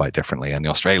fundamentally quite differently. And the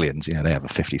Australians, they have a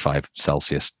 55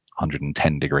 Celsius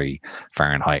 110 degree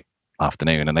Fahrenheit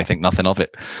afternoon and they think nothing of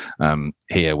it.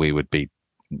 Here we'd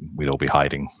all be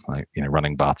hiding, like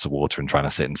running baths of water and trying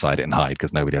to sit inside it and hide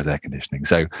because nobody has air conditioning.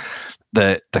 So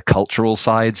the cultural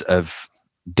sides of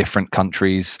different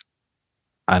countries,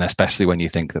 and especially when you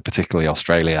think that particularly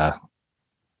Australia,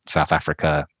 South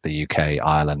Africa, the UK,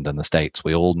 Ireland, and the States,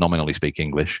 we all nominally speak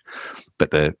English,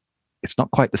 but it's not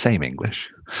quite the same English.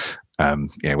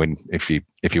 If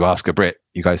you ask a Brit,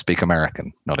 you guys speak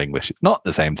American, not English. It's not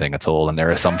the same thing at all, and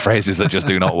there are some phrases that just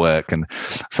do not work, and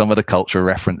some of the cultural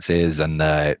references and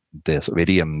the sort of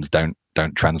idioms don't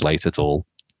translate at all.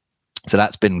 So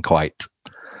that's been quite,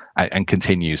 and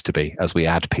continues to be, as we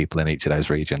add people in each of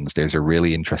those regions. There's a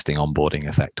really interesting onboarding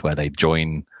effect where they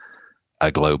join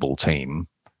a global team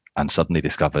and suddenly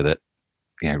discover that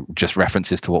just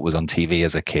references to what was on TV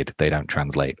as a kid, they don't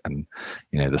translate. And,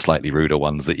 the slightly ruder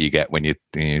ones that you get when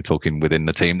you're talking within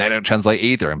the team, they don't translate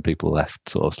either. And people are left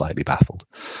sort of slightly baffled.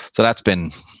 So that's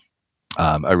been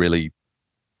a really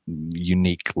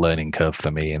unique learning curve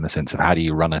for me, in the sense of how do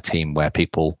you run a team where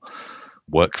people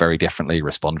work very differently,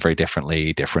 respond very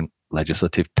differently, different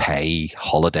legislative pay,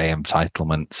 holiday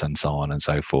entitlements, and so on and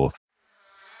so forth.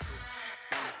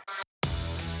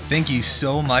 Thank you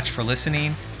so much for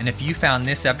listening. And if you found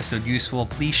this episode useful,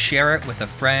 please share it with a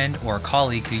friend or a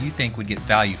colleague who you think would get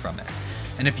value from it.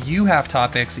 And if you have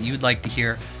topics that you would like to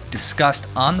hear discussed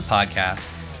on the podcast,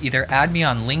 either add me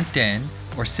on LinkedIn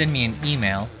or send me an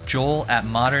email,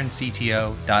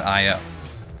 joel@moderncto.io.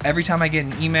 Every time I get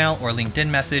an email or LinkedIn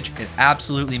message, it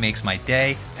absolutely makes my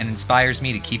day and inspires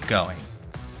me to keep going.